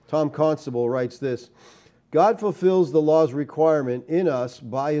 Tom Constable writes this: God fulfills the law's requirement in us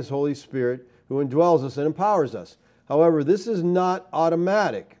by His Holy Spirit, who indwells us and empowers us. However, this is not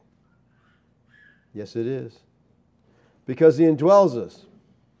automatic. Yes, it is. Because He indwells us.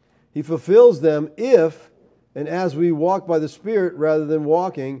 He fulfills them if and as we walk by the Spirit rather than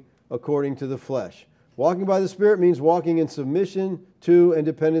walking according to the flesh. Walking by the Spirit means walking in submission to and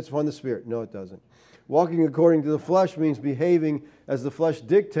dependence upon the Spirit. No, it doesn't. Walking according to the flesh means behaving as the flesh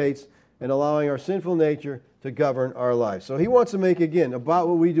dictates and allowing our sinful nature to govern our lives. So he wants to make, again, about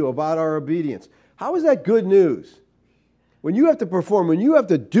what we do, about our obedience. How is that good news? When you have to perform, when you have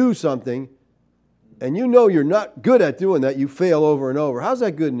to do something, and you know you're not good at doing that, you fail over and over. How's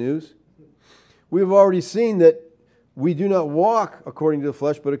that good news? We've already seen that we do not walk according to the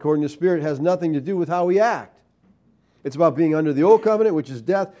flesh, but according to the Spirit. It has nothing to do with how we act. It's about being under the old covenant, which is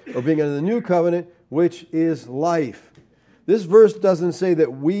death, or being under the new covenant, which is life. This verse doesn't say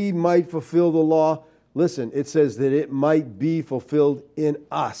that we might fulfill the law. Listen, it says that it might be fulfilled in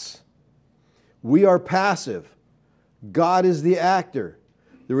us. We are passive. God is the actor.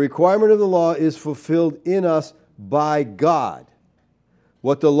 The requirement of the law is fulfilled in us by God.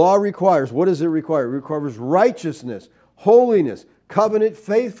 What the law requires, what does it require? It requires righteousness, holiness, covenant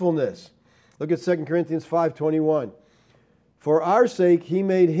faithfulness. Look at 2 Corinthians 5:21. For our sake He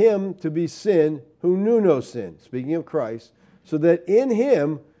made Him to be sin who knew no sin, speaking of Christ, so that in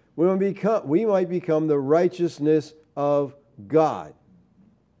Him we might become the righteousness of God.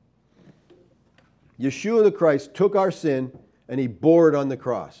 Yeshua the Christ took our sin and He bore it on the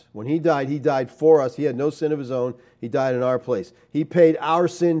cross. When He died for us. He had no sin of His own. He died in our place. He paid our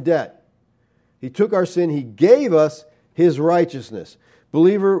sin debt. He took our sin. He gave us His righteousness.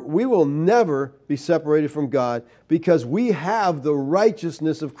 Believer, we will never be separated from God because we have the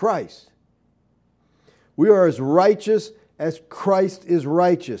righteousness of Christ. We are as righteous as Christ is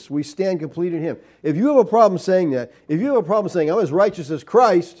righteous. We stand complete in Him. If you have a problem saying that, if you have a problem saying, I'm as righteous as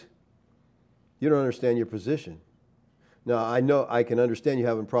Christ, you don't understand your position. Now, I know I can understand you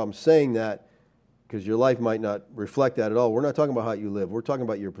having problems saying that because your life might not reflect that at all. We're not talking about how you live. We're talking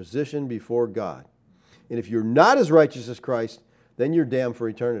about your position before God. And if you're not as righteous as Christ, then you're damned for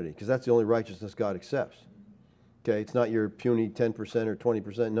eternity because that's the only righteousness God accepts. Okay, it's not your puny 10% or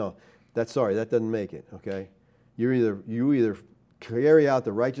 20%. No, that doesn't make it. Okay, you either carry out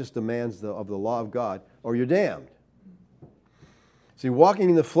the righteous demands of the law of God or you're damned. See, walking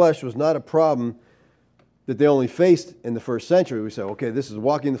in the flesh was not a problem that they only faced in the first century. We say, okay, this is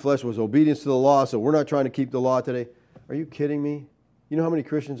walking in the flesh was obedience to the law, so we're not trying to keep the law today. Are you kidding me? You know how many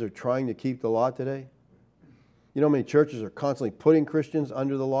Christians are trying to keep the law today? You know how many churches are constantly putting Christians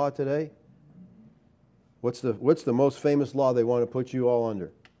under the law today? What's the most famous law they want to put you all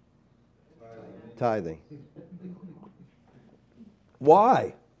under? Tithing.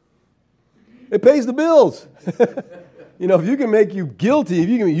 Why? It pays the bills. You know, if you can make you guilty,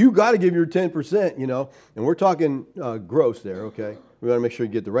 you got to give your 10%, you know. And we're talking gross there, okay? We want to make sure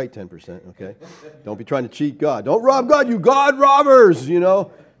you get the right 10%, okay? Don't be trying to cheat God. Don't rob God, you God robbers, you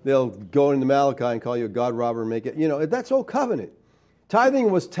know. They'll go into Malachi and call you a God robber and make it, you know, that's old covenant. Tithing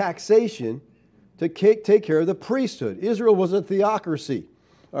was taxation to take care of the priesthood. Israel was a theocracy.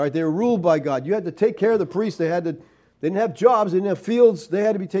 All right, they were ruled by God. You had to take care of the priests. They didn't have jobs, they didn't have fields. They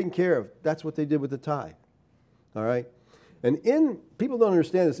had to be taken care of. That's what they did with the tithe. All right? And people don't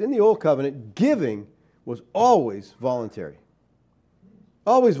understand this. In the Old Covenant, giving was always voluntary.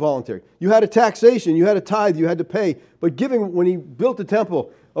 Always voluntary. You had a taxation, you had a tithe, you had to pay. But giving, when He built the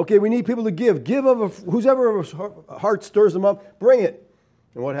temple, okay, we need people to give. Give of whoever heart stirs them up, bring it.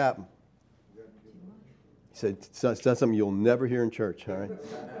 And what happened? He said, that's something you'll never hear in church, all right?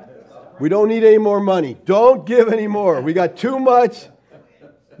 We don't need any more money. Don't give any more. We got too much.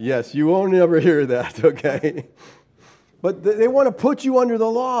 Yes, you won't ever hear that, okay? But they want to put you under the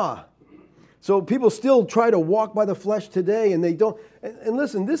law. So people still try to walk by the flesh today, and they don't. And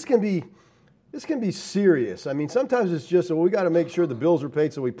listen, this can be serious. I mean, sometimes it's just, we got to make sure the bills are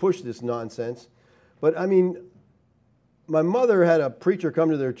paid, so we push this nonsense. But I mean, my mother had a preacher come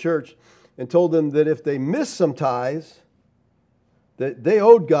to their church and told them that if they missed some tithes, that they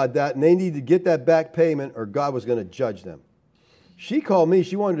owed God that, and they needed to get that back payment, or God was going to judge them. She called me.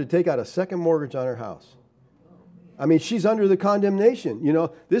 She wanted to take out a second mortgage on her house. I mean, she's under the condemnation. You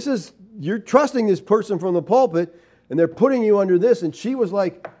know, you're trusting this person from the pulpit, and they're putting you under this. And she was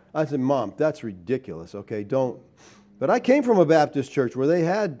like, I said, Mom, that's ridiculous. Okay, don't But I came from a Baptist church where they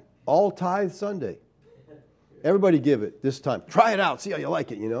had all tithe Sunday. Everybody give it this time. Try it out. See how you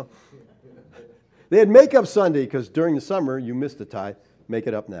like it, you know. They had make-up Sunday because during the summer you missed the tithe. Make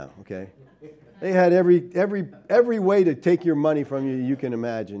it up now, okay? They had every way to take your money from you you can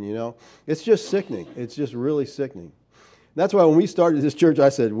imagine, you know. It's just sickening. It's just really sickening. That's why when we started this church, I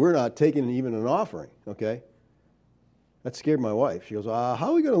said, we're not taking even an offering, okay? That scared my wife. She goes,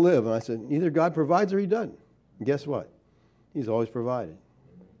 how are we going to live? And I said, either God provides or He doesn't. And guess what? He's always provided.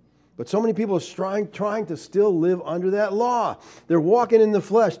 But so many people are trying to still live under that law. They're walking in the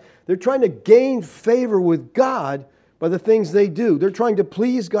flesh. They're trying to gain favor with God by the things they do. They're trying to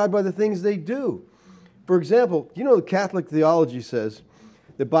please God by the things they do. For example, you know the Catholic theology says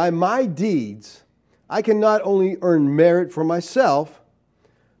that by my deeds, I can not only earn merit for myself,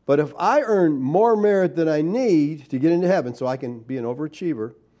 but if I earn more merit than I need to get into heaven, so I can be an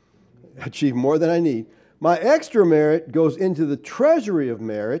overachiever, achieve more than I need, my extra merit goes into the treasury of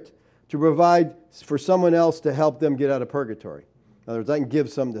merit to provide for someone else to help them get out of purgatory. In other words, I can give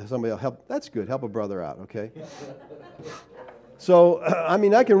some to somebody else. That's good. Help a brother out, okay? So, I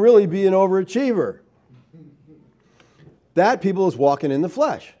mean, I can really be an overachiever. That people is walking in the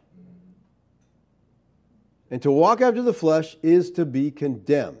flesh. And to walk after the flesh is to be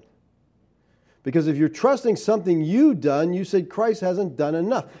condemned. Because if you're trusting something you've done, you said Christ hasn't done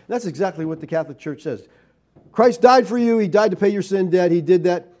enough. That's exactly what the Catholic Church says. Christ died for you. He died to pay your sin debt. He did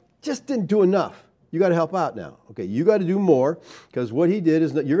that. Just didn't do enough. You got to help out now. Okay, you got to do more because what He did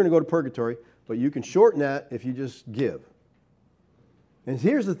is that you're going to go to purgatory, but you can shorten that if you just give. And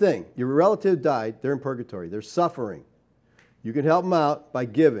here's the thing. Your relative died. They're in purgatory. They're suffering. You can help them out by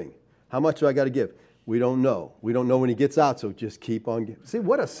giving. How much do I got to give? We don't know. We don't know when he gets out, so just keep on giving. See,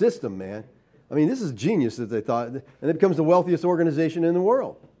 what a system, man. I mean, this is genius that they thought. And it becomes the wealthiest organization in the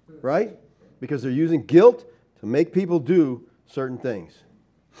world, right? Because they're using guilt to make people do certain things.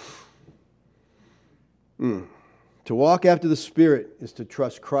 To walk after the Spirit is to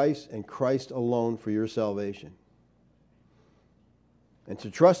trust Christ and Christ alone for your salvation. And to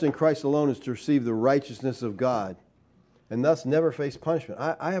trust in Christ alone is to receive the righteousness of God and thus never face punishment.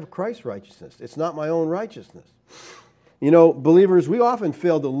 I have Christ's righteousness. It's not my own righteousness. You know, believers, we often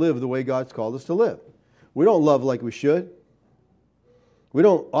fail to live the way God's called us to live. We don't love like we should. We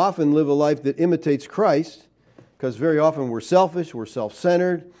don't often live a life that imitates Christ because very often we're selfish, we're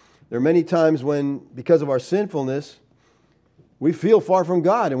self-centered. There are many times when, because of our sinfulness, we feel far from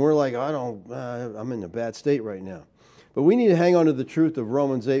God and we're like, I'm in a bad state right now. But we need to hang on to the truth of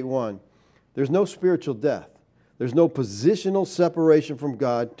Romans 8:1. There's no spiritual death. There's no positional separation from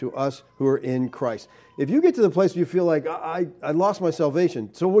God to us who are in Christ. If you get to the place where you feel like, I lost my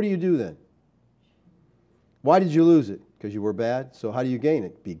salvation, so what do you do then? Why did you lose it? Because you were bad? So how do you gain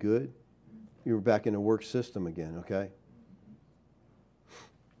it? Be good. You were back in the work system again, okay?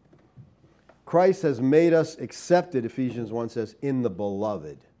 Christ has made us accepted, Ephesians 1 says, in the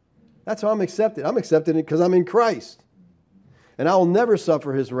beloved. That's how I'm accepted. I'm accepted because I'm in Christ. And I will never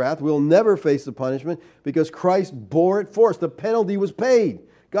suffer His wrath. We'll never face the punishment because Christ bore it for us. The penalty was paid.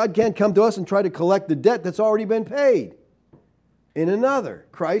 God can't come to us and try to collect the debt that's already been paid in another.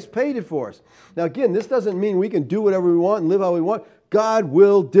 Christ paid it for us. Now again, this doesn't mean we can do whatever we want and live how we want. God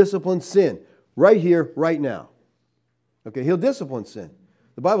will discipline sin right here, right now. Okay, He'll discipline sin.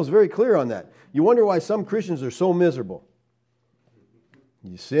 The Bible's very clear on that. You wonder why some Christians are so miserable.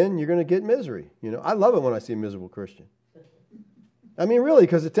 You sin, you're going to get misery. You know, I love it when I see a miserable Christian. I mean, really,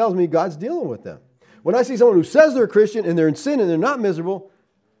 because it tells me God's dealing with them. When I see someone who says they're a Christian and they're in sin and they're not miserable,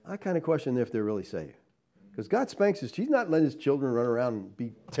 I kind of question if they're really saved. Because God spanks He's not letting His children run around and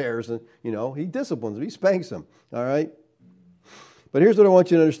be tares. And, you know, He disciplines them. He spanks them. All right? But here's what I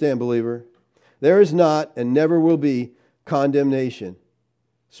want you to understand, believer. There is not and never will be condemnation,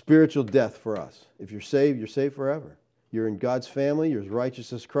 spiritual death for us. If you're saved forever. You're in God's family. You're as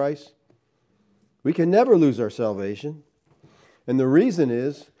righteous as Christ. We can never lose our salvation. And the reason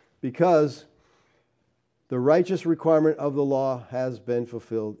is because the righteous requirement of the law has been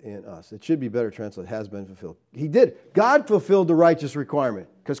fulfilled in us. It should be better translated, has been fulfilled. He did. God fulfilled the righteous requirement.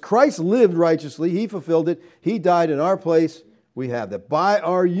 Because Christ lived righteously. He fulfilled it. He died in our place. We have that. By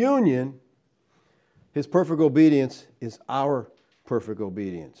our union, His perfect obedience is our perfect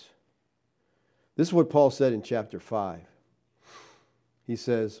obedience. This is what Paul said in chapter 5. He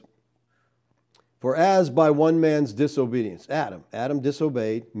says, for as by one man's disobedience, Adam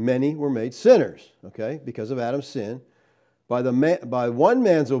disobeyed, many were made sinners, okay, because of Adam's sin. By one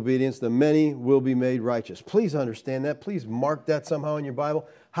man's obedience, the many will be made righteous. Please understand that. Please mark that somehow in your Bible.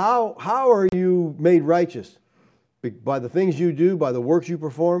 How are you made righteous? By the things you do, by the works you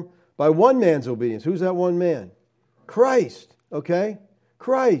perform, by one man's obedience. Who's that one man? Christ, okay?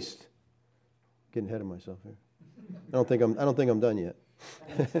 Christ. Getting ahead of myself here. I don't think I'm done yet.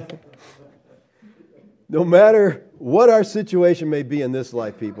 No matter what our situation may be in this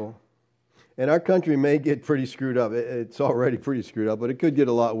life, people, and our country may get pretty screwed up. It's already pretty screwed up, but it could get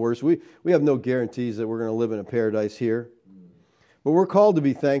a lot worse. We have no guarantees that we're going to live in a paradise here. But we're called to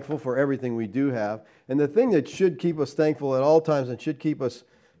be thankful for everything we do have. And the thing that should keep us thankful at all times and should keep us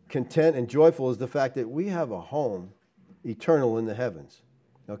content and joyful is the fact that we have a home eternal in the heavens.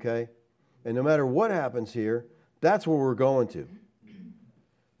 Okay? And no matter what happens here, that's where we're going to.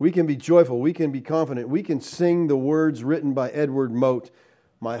 We can be joyful. We can be confident. We can sing the words written by Edward Mote.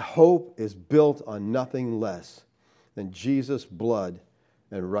 My hope is built on nothing less than Jesus' blood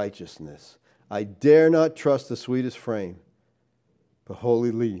and righteousness. I dare not trust the sweetest frame, but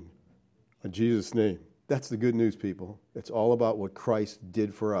wholly lean on Jesus' name. That's the good news, people. It's all about what Christ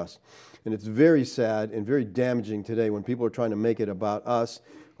did for us. And it's very sad and very damaging today when people are trying to make it about us.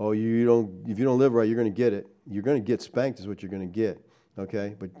 Oh, if you don't live right, you're going to get it. You're going to get spanked is what you're going to get.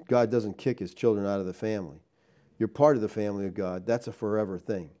 Okay? But God doesn't kick his children out of the family. You're part of the family of God. That's a forever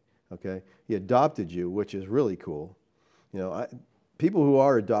thing. Okay? He adopted you, which is really cool. People who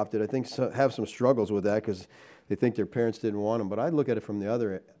are adopted, I think, have some struggles with that because they think their parents didn't want them. But I look at it from the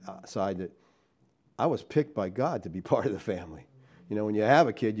other side that I was picked by God to be part of the family. When you have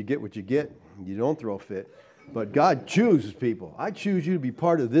a kid, you get what you get. You don't throw a fit. But God chooses people. I choose you to be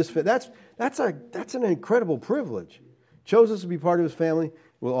part of this family. That's an incredible privilege. Chose us to be part of his family.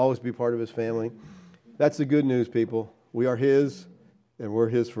 We'll always be part of his family. That's the good news, people. We are his, and we're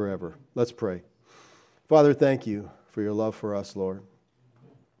his forever. Let's pray. Father, thank you for your love for us, Lord.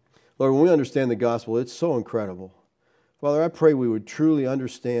 Lord, when we understand the gospel, it's so incredible. Father, I pray we would truly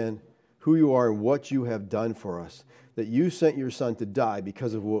understand who you are and what you have done for us. That you sent your son to die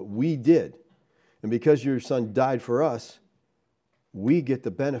because of what we did. And because your son died for us, we get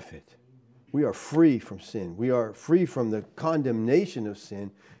the benefit. We are free from sin. We are free from the condemnation of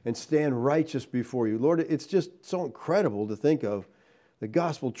sin and stand righteous before you. Lord, it's just so incredible to think of. The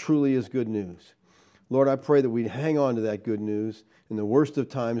gospel truly is good news. Lord, I pray that we'd hang on to that good news in the worst of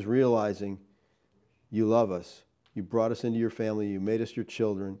times, realizing you love us. You brought us into your family. You made us your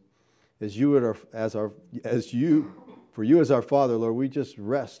children. As you as our Father, Lord, we just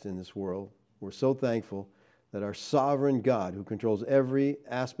rest in this world. We're so thankful that our sovereign God, who controls every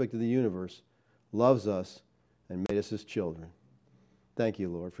aspect of the universe, loves us and made us his children. Thank you,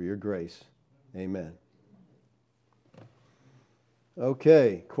 Lord, for your grace. Amen.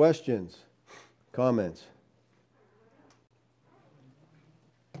 Okay, questions, comments?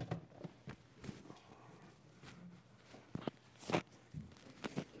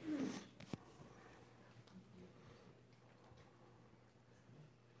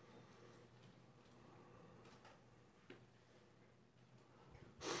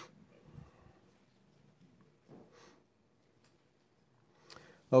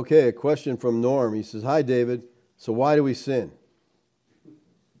 Okay, a question from Norm. He says, hi, David. So why do we sin?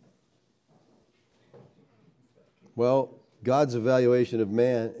 Well, God's evaluation of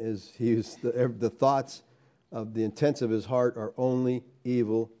man is the thoughts of the intents of his heart are only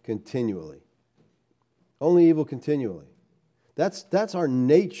evil continually. Only evil continually. That's our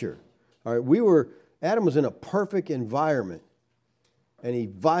nature. All right, Adam was in a perfect environment, and he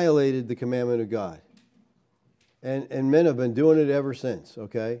violated the commandment of God. And men have been doing it ever since,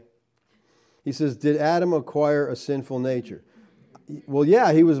 okay? He says, did Adam acquire a sinful nature? Well,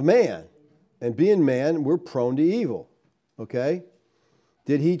 yeah, he was man. And being man, we're prone to evil, okay?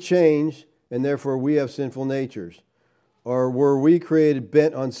 Did he change, and therefore we have sinful natures? Or were we created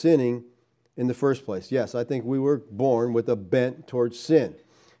bent on sinning in the first place? Yes, I think we were born with a bent towards sin.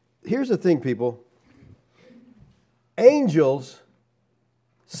 Here's the thing, people. Angels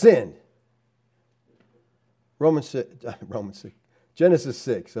sinned. Genesis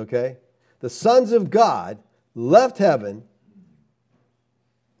 6, okay? The sons of God left heaven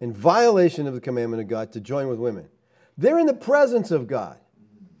in violation of the commandment of God to join with women. They're in the presence of God.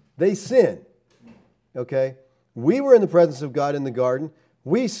 They sin, okay? We were in the presence of God in the garden.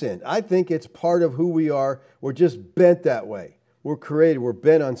 We sinned. I think it's part of who we are. We're just bent that way. We're created. We're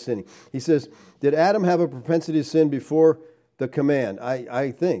bent on sinning. He says, did Adam have a propensity to sin before the command? I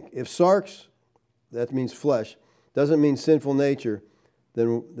think. If sarx, that means flesh, doesn't mean sinful nature,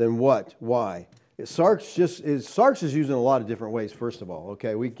 then what? Why? Sarx is used in a lot of different ways, first of all.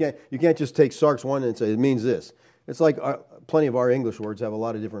 Okay, you can't just take sarx one and say it means this. It's like plenty of our English words have a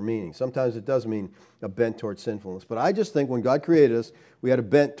lot of different meanings. Sometimes it does mean a bent towards sinfulness. But I just think when God created us, we had a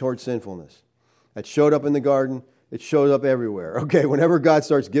bent towards sinfulness. It showed up in the garden. It showed up everywhere. Okay, whenever God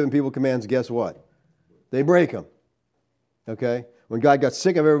starts giving people commands, guess what? They break them. Okay? When God got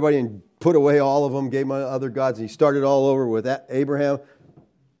sick of everybody and put away all of them, gave them other gods, and he started all over with Abraham,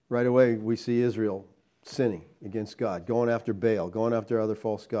 right away we see Israel sinning against God, going after Baal, going after other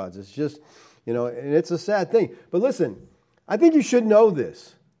false gods. It's just, and it's a sad thing. But listen, I think you should know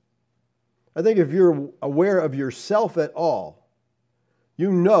this. I think if you're aware of yourself at all,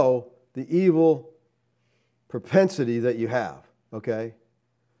 you know the evil propensity that you have, okay?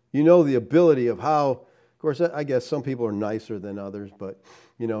 You know the ability of how, of course, I guess some people are nicer than others, but,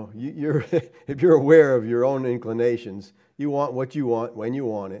 you're if you're aware of your own inclinations, you want what you want when you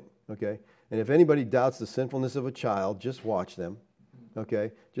want it, okay? And if anybody doubts the sinfulness of a child, just watch them,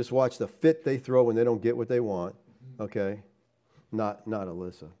 okay? Just watch the fit they throw when they don't get what they want, okay? Not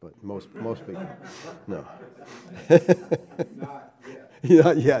Alyssa, but most people. No.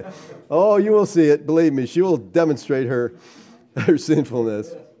 Not yet. Oh, you will see it. Believe me, she will demonstrate her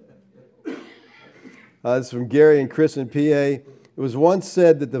sinfulness. This is from Gary and Chris in PA. It was once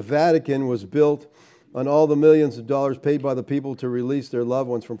said that the Vatican was built on all the millions of dollars paid by the people to release their loved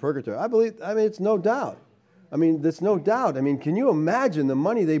ones from purgatory. It's no doubt. There's no doubt. Can you imagine the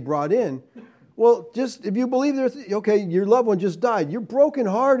money they brought in? Well, just if you believe your loved one just died, you're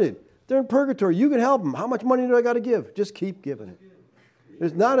brokenhearted. They're in purgatory. You can help them. How much money do I got to give? Just keep giving it.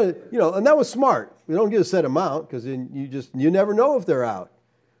 There's not and that was smart. You don't get a set amount because then you never know if they're out.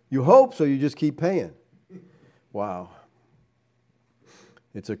 You hope, so you just keep paying. Wow.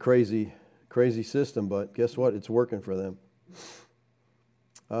 It's a crazy, crazy system, but guess what? It's working for them.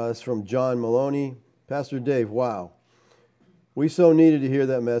 It's from John Maloney. Pastor Dave, wow. We so needed to hear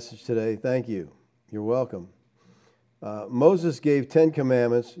that message today. Thank you. You're welcome. Moses gave 10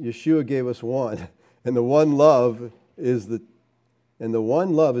 commandments. Yeshua gave us one. And the one love is the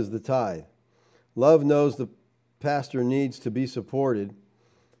tithe. Love knows the pastor needs to be supported,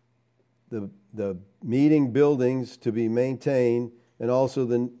 the meeting buildings to be maintained, and also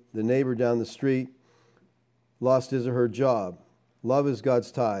the neighbor down the street lost his or her job. Love is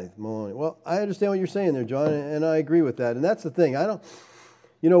God's tithe. Maloney. Well, I understand what you're saying there, John, and I agree with that. And that's the thing. I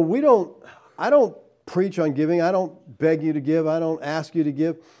don't preach on giving. I don't beg you to give. I don't ask you to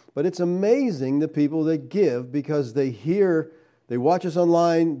give. But it's amazing the people that give because they watch us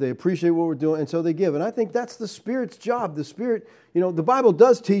online, they appreciate what we're doing, and so they give. And I think that's the Spirit's job. The Spirit, the Bible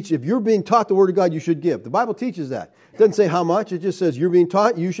does teach if you're being taught the Word of God, you should give. The Bible teaches that. It doesn't say how much. It just says you're being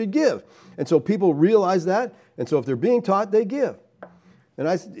taught, you should give. And so people realize that. And so if they're being taught, they give. And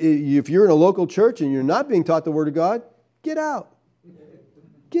if you're in a local church and you're not being taught the Word of God, get out.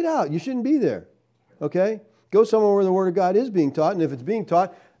 Get out. You shouldn't be there. Okay? Go somewhere where the Word of God is being taught. And if it's being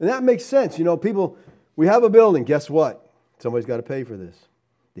taught, and that makes sense. We have a building. Guess what? Somebody's got to pay for this.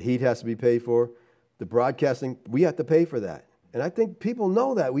 The heat has to be paid for. The broadcasting, we have to pay for that. And I think people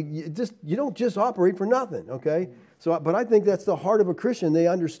know that. You don't just operate for nothing, okay? But I think that's the heart of a Christian. They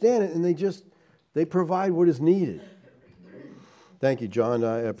understand it and they provide what is needed. Thank you, John.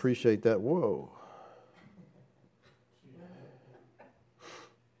 I appreciate that. Whoa.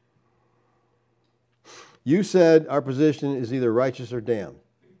 You said our position is either righteous or damned.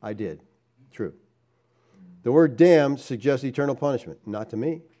 I did. True. The word damned suggests eternal punishment. Not to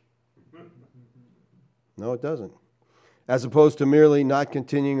me. No, it doesn't. As opposed to merely not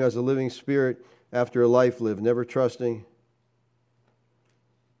continuing as a living spirit after a life lived, never trusting.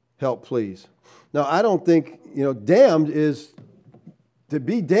 Help, please. Now, I don't think, to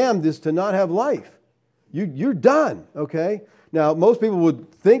be damned is to not have life. You're done, okay? Now, most people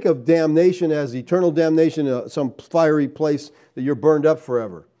would think of damnation as eternal damnation, some fiery place that you're burned up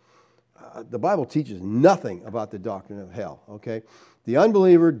forever. The Bible teaches nothing about the doctrine of hell, okay? The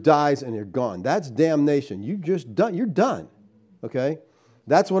unbeliever dies and they're gone. That's damnation. You're done, okay?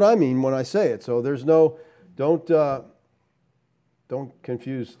 That's what I mean when I say it. So there's don't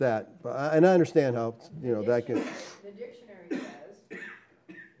confuse that. And I understand how, that can... The dictionary says,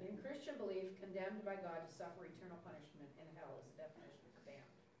 in Christian belief, condemned by God to suffer eternal punishment in hell is the definition of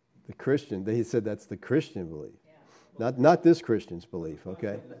damned. The Christian, they said that's the Christian belief. Yeah. Not this Christian's belief,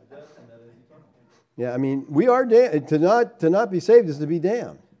 okay? Yeah, we are damned. To not be saved is to be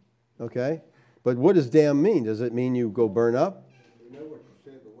damned, okay? But what does damn mean? Does it mean you go burn up? We know what you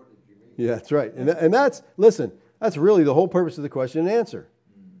said, but what did you mean? Yeah, that's right. And that's really the whole purpose of the question and answer.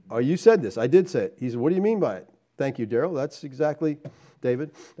 Oh, you said this. I did say it. He said, what do you mean by it? Thank you, Daryl. That's exactly, David.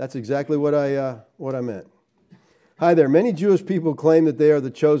 That's exactly what I meant. Hi there. Many Jewish people claim that they are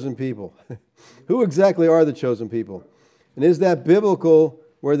the chosen people. Who exactly are the chosen people? And is that biblical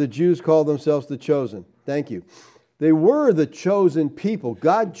where the Jews call themselves the chosen? Thank you. They were the chosen people.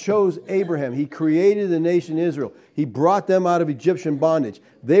 God chose Abraham. He created the nation Israel. He brought them out of Egyptian bondage.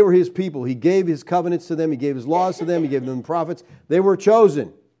 They were His people. He gave His covenants to them. He gave His laws to them. He gave them the prophets. They were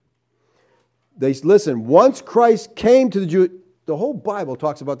chosen. Listen, once Christ came to the Jew, the whole Bible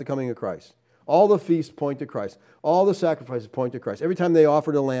talks about the coming of Christ. All the feasts point to Christ. All the sacrifices point to Christ. Every time they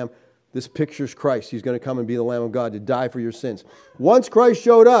offered a lamb, this pictures Christ. He's going to come and be the Lamb of God to die for your sins. Once Christ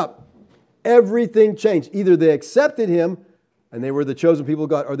showed up, everything changed. Either they accepted Him and they were the chosen people of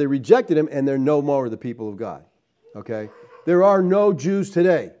God, or they rejected Him and they're no more the people of God. Okay? There are no Jews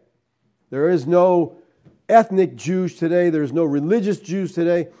today. There is no ethnic Jews today. There's no religious Jews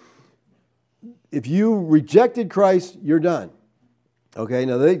today. If you rejected Christ, you're done. Okay?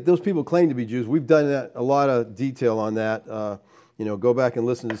 Now, those people claim to be Jews. We've done that, a lot of detail on that. Go back and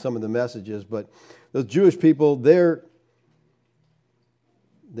listen to some of the messages. But those Jewish people, they're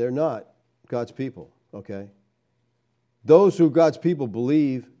not God's people, okay? Those who are God's people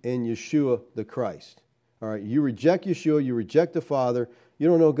believe in Yeshua the Christ. All right, you reject Yeshua, you reject the Father, you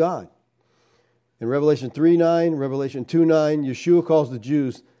don't know God. In Revelation 3:9, Revelation 2:9, Yeshua calls the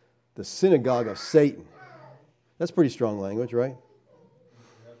Jews the synagogue of Satan. That's pretty strong language, right?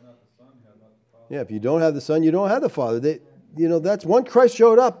 Yeah, if you don't have the Son, you don't have the Father. That's when Christ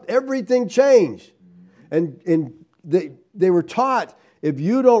showed up, everything changed. And they were taught, if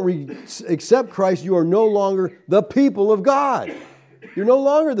you don't accept Christ, you are no longer the people of God. You're no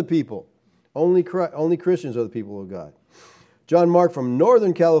longer the people. Only Christians are the people of God. John Mark from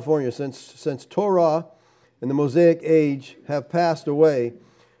Northern California, since Torah and the Mosaic age have passed away,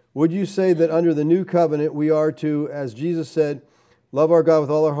 would you say that under the new covenant we are to, as Jesus said, love our God with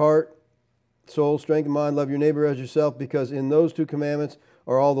all our heart, soul, strength, and mind, love your neighbor as yourself, because in those two commandments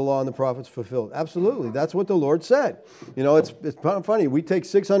are all the law and the prophets fulfilled? Absolutely. That's what the Lord said. It's funny. We take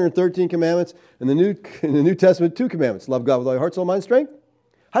 613 commandments, and in the New Testament, 2 commandments. Love God with all your heart, soul, mind, strength.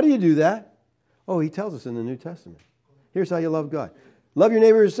 How do you do that? Oh, He tells us in the New Testament. Here's how you love God. Love your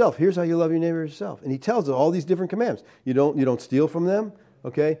neighbor as yourself. Here's how you love your neighbor as yourself. And He tells us all these different commandments. You don't steal from them.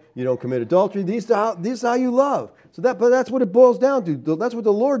 Okay? You don't commit adultery. These are how you love. But that's what it boils down to. That's what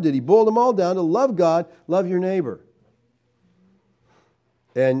the Lord did. He boiled them all down to love God, love your neighbor.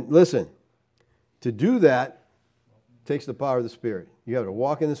 And listen, to do that takes the power of the Spirit. You have to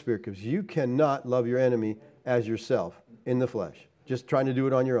walk in the Spirit, because you cannot love your enemy as yourself in the flesh. Just trying to do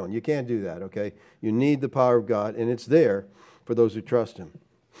it on your own. You can't do that, okay? You need the power of God, and it's there for those who trust Him.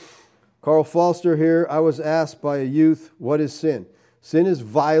 Carl Falster here, I was asked by a youth, what is sin? Sin is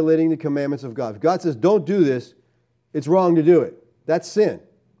violating the commandments of God. If God says, don't do this, it's wrong to do it. That's sin.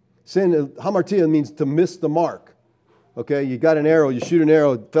 Sin, hamartia, means to miss the mark. Okay, you got an arrow, you shoot an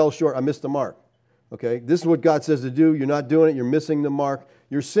arrow, it fell short, I missed the mark. Okay, this is what God says to do. You're not doing it, you're missing the mark,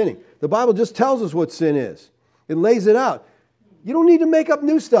 you're sinning. The Bible just tells us what sin is. It lays it out. You don't need to make up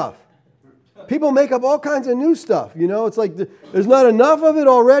new stuff. People make up all kinds of new stuff. It's like there's not enough of it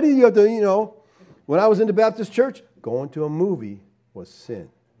already. You have to, when I was in the Baptist church, going to a movie was sin.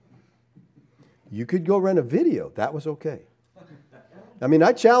 You could go rent a video. That was okay.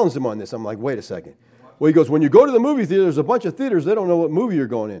 I challenged him on this. I'm like, wait a second. Well, he goes, when you go to the movie theater, there's a bunch of theaters, they don't know what movie you're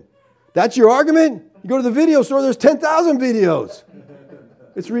going in. That's your argument? You go to the video store, there's 10,000 videos.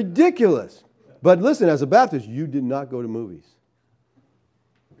 It's ridiculous. But listen, as a Baptist, you did not go to movies.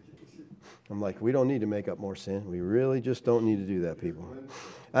 I'm like, we don't need to make up more sin. We really just don't need to do that, people.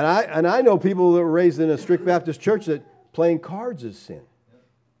 And I know people that were raised in a strict Baptist church that playing cards is sin.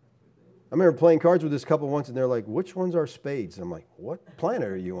 I remember playing cards with this couple once, and they're like, which ones are spades? And I'm like, what planet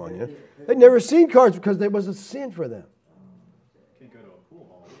are you on? They'd never seen cards because there was a sin for them. Can't go to a pool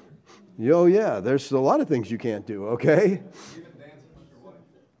hall. Oh, yeah, there's a lot of things you can't do, okay? Even dancing with your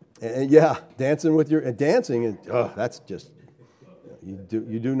wife. And yeah, dancing with your... dancing, that's just...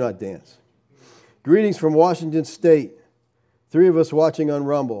 You do not dance. Greetings from Washington State. 3 of us watching on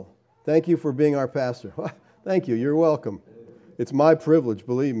Rumble. Thank you for being our pastor. Thank you. You're welcome. It's my privilege,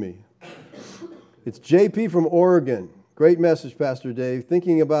 believe me. It's JP from Oregon. Great message, Pastor Dave.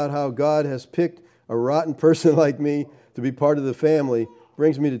 Thinking about how God has picked a rotten person like me to be part of the family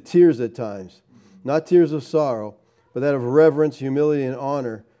brings me to tears at times. Not tears of sorrow, but that of reverence, humility, and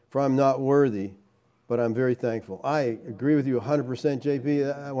honor, for I'm not worthy, but I'm very thankful. I agree with you 100%,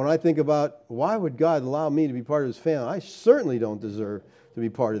 JP. When I think about why would God allow me to be part of His family, I certainly don't deserve to be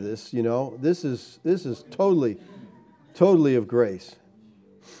part of this. This is totally of grace.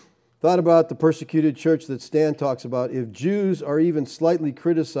 Thought about the persecuted church that Stan talks about. If Jews are even slightly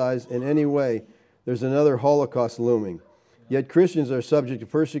criticized in any way, there's another Holocaust looming. Yet Christians are subject to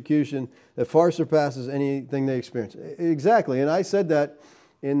persecution that far surpasses anything they experience. Exactly, and I said that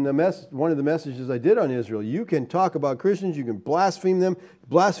in one of the messages I did on Israel. You can talk about Christians, you can blaspheme them,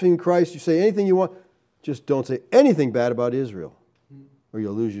 blaspheme Christ, you say anything you want. Just don't say anything bad about Israel, or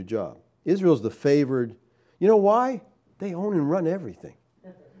you'll lose your job. Israel's the favored. You know why? They own and run everything.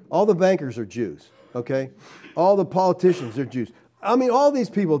 All the bankers are Jews, okay? All the politicians are Jews. I mean, all these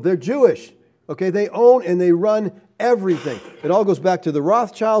people, they're Jewish, okay? They own and they run everything. It all goes back to the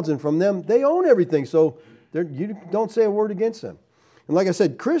Rothschilds, and from them, they own everything. So you don't say a word against them. And like I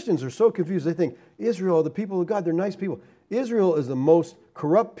said, Christians are so confused. They think Israel, the people of God, they're nice people. Israel is the most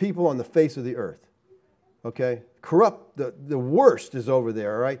corrupt people on the face of the earth. Okay? Corrupt, the worst is over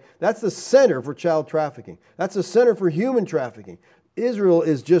there, all right? That's the center for child trafficking. That's the center for human trafficking. Israel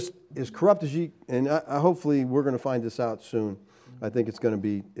is just as corrupt as you, and hopefully we're going to find this out soon. I think it's going to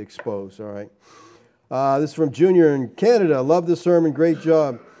be exposed, all right? This is from Junior in Canada. Love the sermon. Great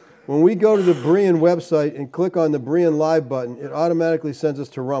job. When we go to the Berean website and click on the Berean Live button, it automatically sends us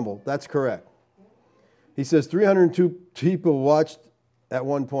to Rumble. That's correct. He says 302 people watched at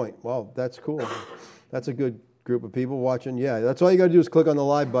one point. Wow, that's cool. That's a good group of people watching. Yeah, that's all you got to do is click on the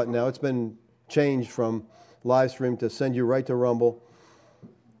Live button now. It's been changed from live stream to send you right to Rumble.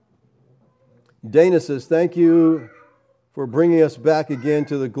 Dana says, thank you for bringing us back again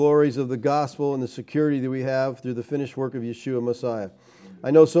to the glories of the gospel and the security that we have through the finished work of Yeshua Messiah. I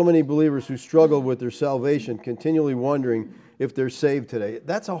know so many believers who struggle with their salvation, continually wondering if they're saved today.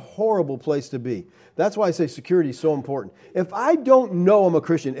 That's a horrible place to be. That's why I say security is so important. If I don't know I'm a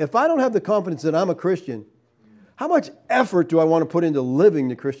Christian, if I don't have the confidence that I'm a Christian, how much effort do I want to put into living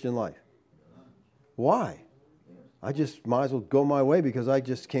the Christian life? Why? I just might as well go my way because I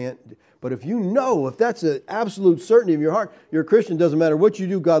just can't. But if you know, if that's an absolute certainty of your heart, you're a Christian, doesn't matter what you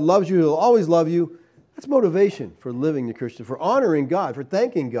do, God loves you, He'll always love you. That's motivation for living the Christian, for honoring God, for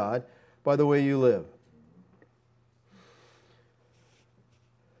thanking God by the way you live.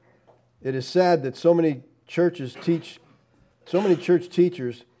 It is sad that so many church teachers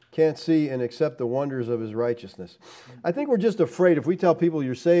can't see and accept the wonders of His righteousness. I think we're just afraid if we tell people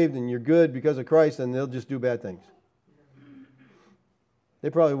you're saved and you're good because of Christ, then they'll just do bad things. They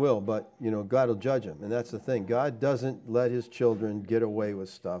probably will, but God will judge them, and that's the thing. God doesn't let His children get away with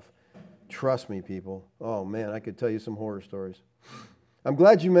stuff. Trust me, people. Oh man, I could tell you some horror stories. I'm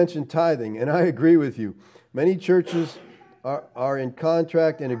glad you mentioned tithing, and I agree with you. Many churches are in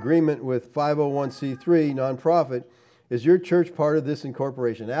contract and agreement with 501c3 nonprofit. Is your church part of this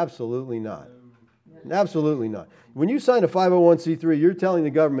incorporation? Absolutely not. Absolutely not. When you sign a 501c3, you're telling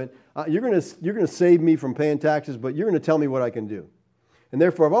the government, you're going to save me from paying taxes, but you're going to tell me what I can do. And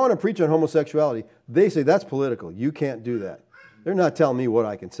therefore, if I want to preach on homosexuality, they say that's political. You can't do that. They're not telling me what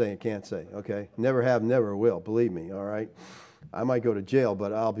I can say and can't say, okay? Never have, never will, believe me, all right? I might go to jail,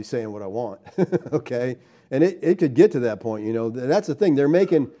 but I'll be saying what I want, okay? And it could get to that point, That's the thing. They're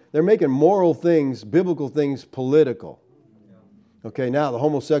making moral things, biblical things, political. Okay, now the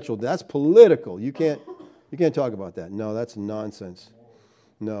homosexual, that's political. You can't talk about that. No, that's nonsense.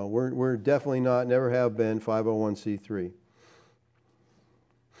 No, we're definitely not, never have been 501c3.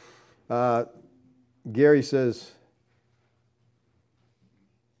 Gary says,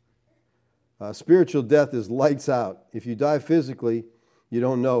 spiritual death is lights out. If you die physically, you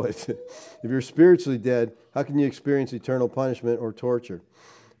don't know it. If you're spiritually dead, how can you experience eternal punishment or torture?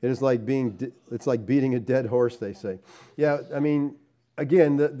 It's like beating a dead horse, they say. Yeah, I mean,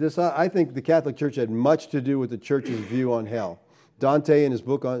 again, I think the Catholic Church had much to do with the Church's view on hell. Dante in his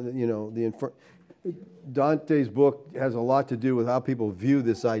book on, Dante's book has a lot to do with how people view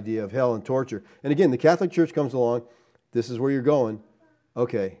this idea of hell and torture. And again, the Catholic Church comes along. This is where you're going.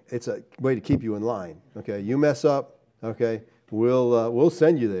 Okay, it's a way to keep you in line. Okay, you mess up. Okay, we'll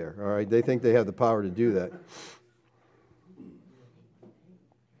send you there. All right, they think they have the power to do that.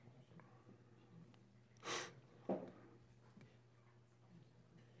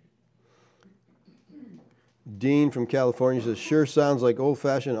 Dean from California says, sure sounds like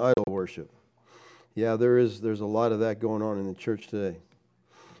old-fashioned idol worship. Yeah, there's a lot of that going on in the church today.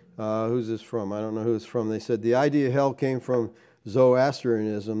 Who's this from? I don't know who it's from. They said the idea of hell came from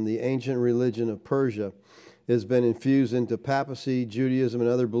Zoroastrianism, the ancient religion of Persia. It has been infused into papacy, Judaism, and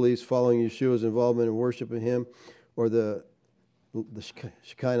other beliefs following Yeshua's involvement in worship of Him, or the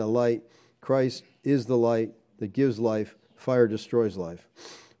Shekinah light. Christ is the light that gives life. Fire destroys life.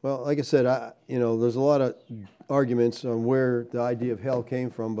 Well, like I said, there's a lot of arguments on where the idea of hell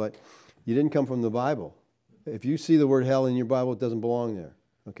came from, but you didn't come from the Bible. If you see the word hell in your Bible, it doesn't belong there.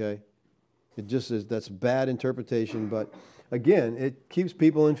 Okay? It just is, that's bad interpretation, but again, it keeps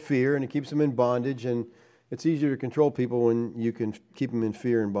people in fear and it keeps them in bondage, and it's easier to control people when you can keep them in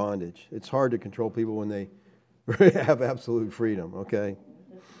fear and bondage. It's hard to control people when they have absolute freedom, okay?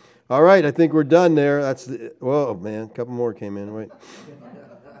 All right, I think we're done there. Whoa, man, a couple more came in. Wait.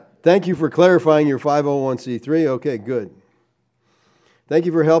 Thank you for clarifying your 501c3. Okay, good. Thank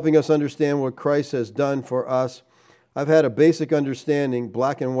you for helping us understand what Christ has done for us. I've had a basic understanding,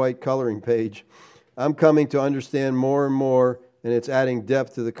 black and white coloring page. I'm coming to understand more and more, and it's adding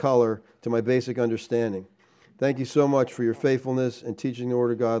depth to the color to my basic understanding. Thank you so much for your faithfulness and teaching the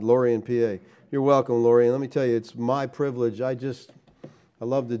Word of God, Lori and PA. You're welcome, Lori. And let me tell you, it's my privilege. I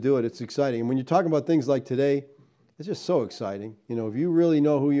love to do it. It's exciting. And when you're talking about things like today, it's just so exciting. If you really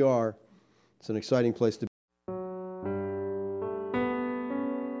know who you are, it's an exciting place to be.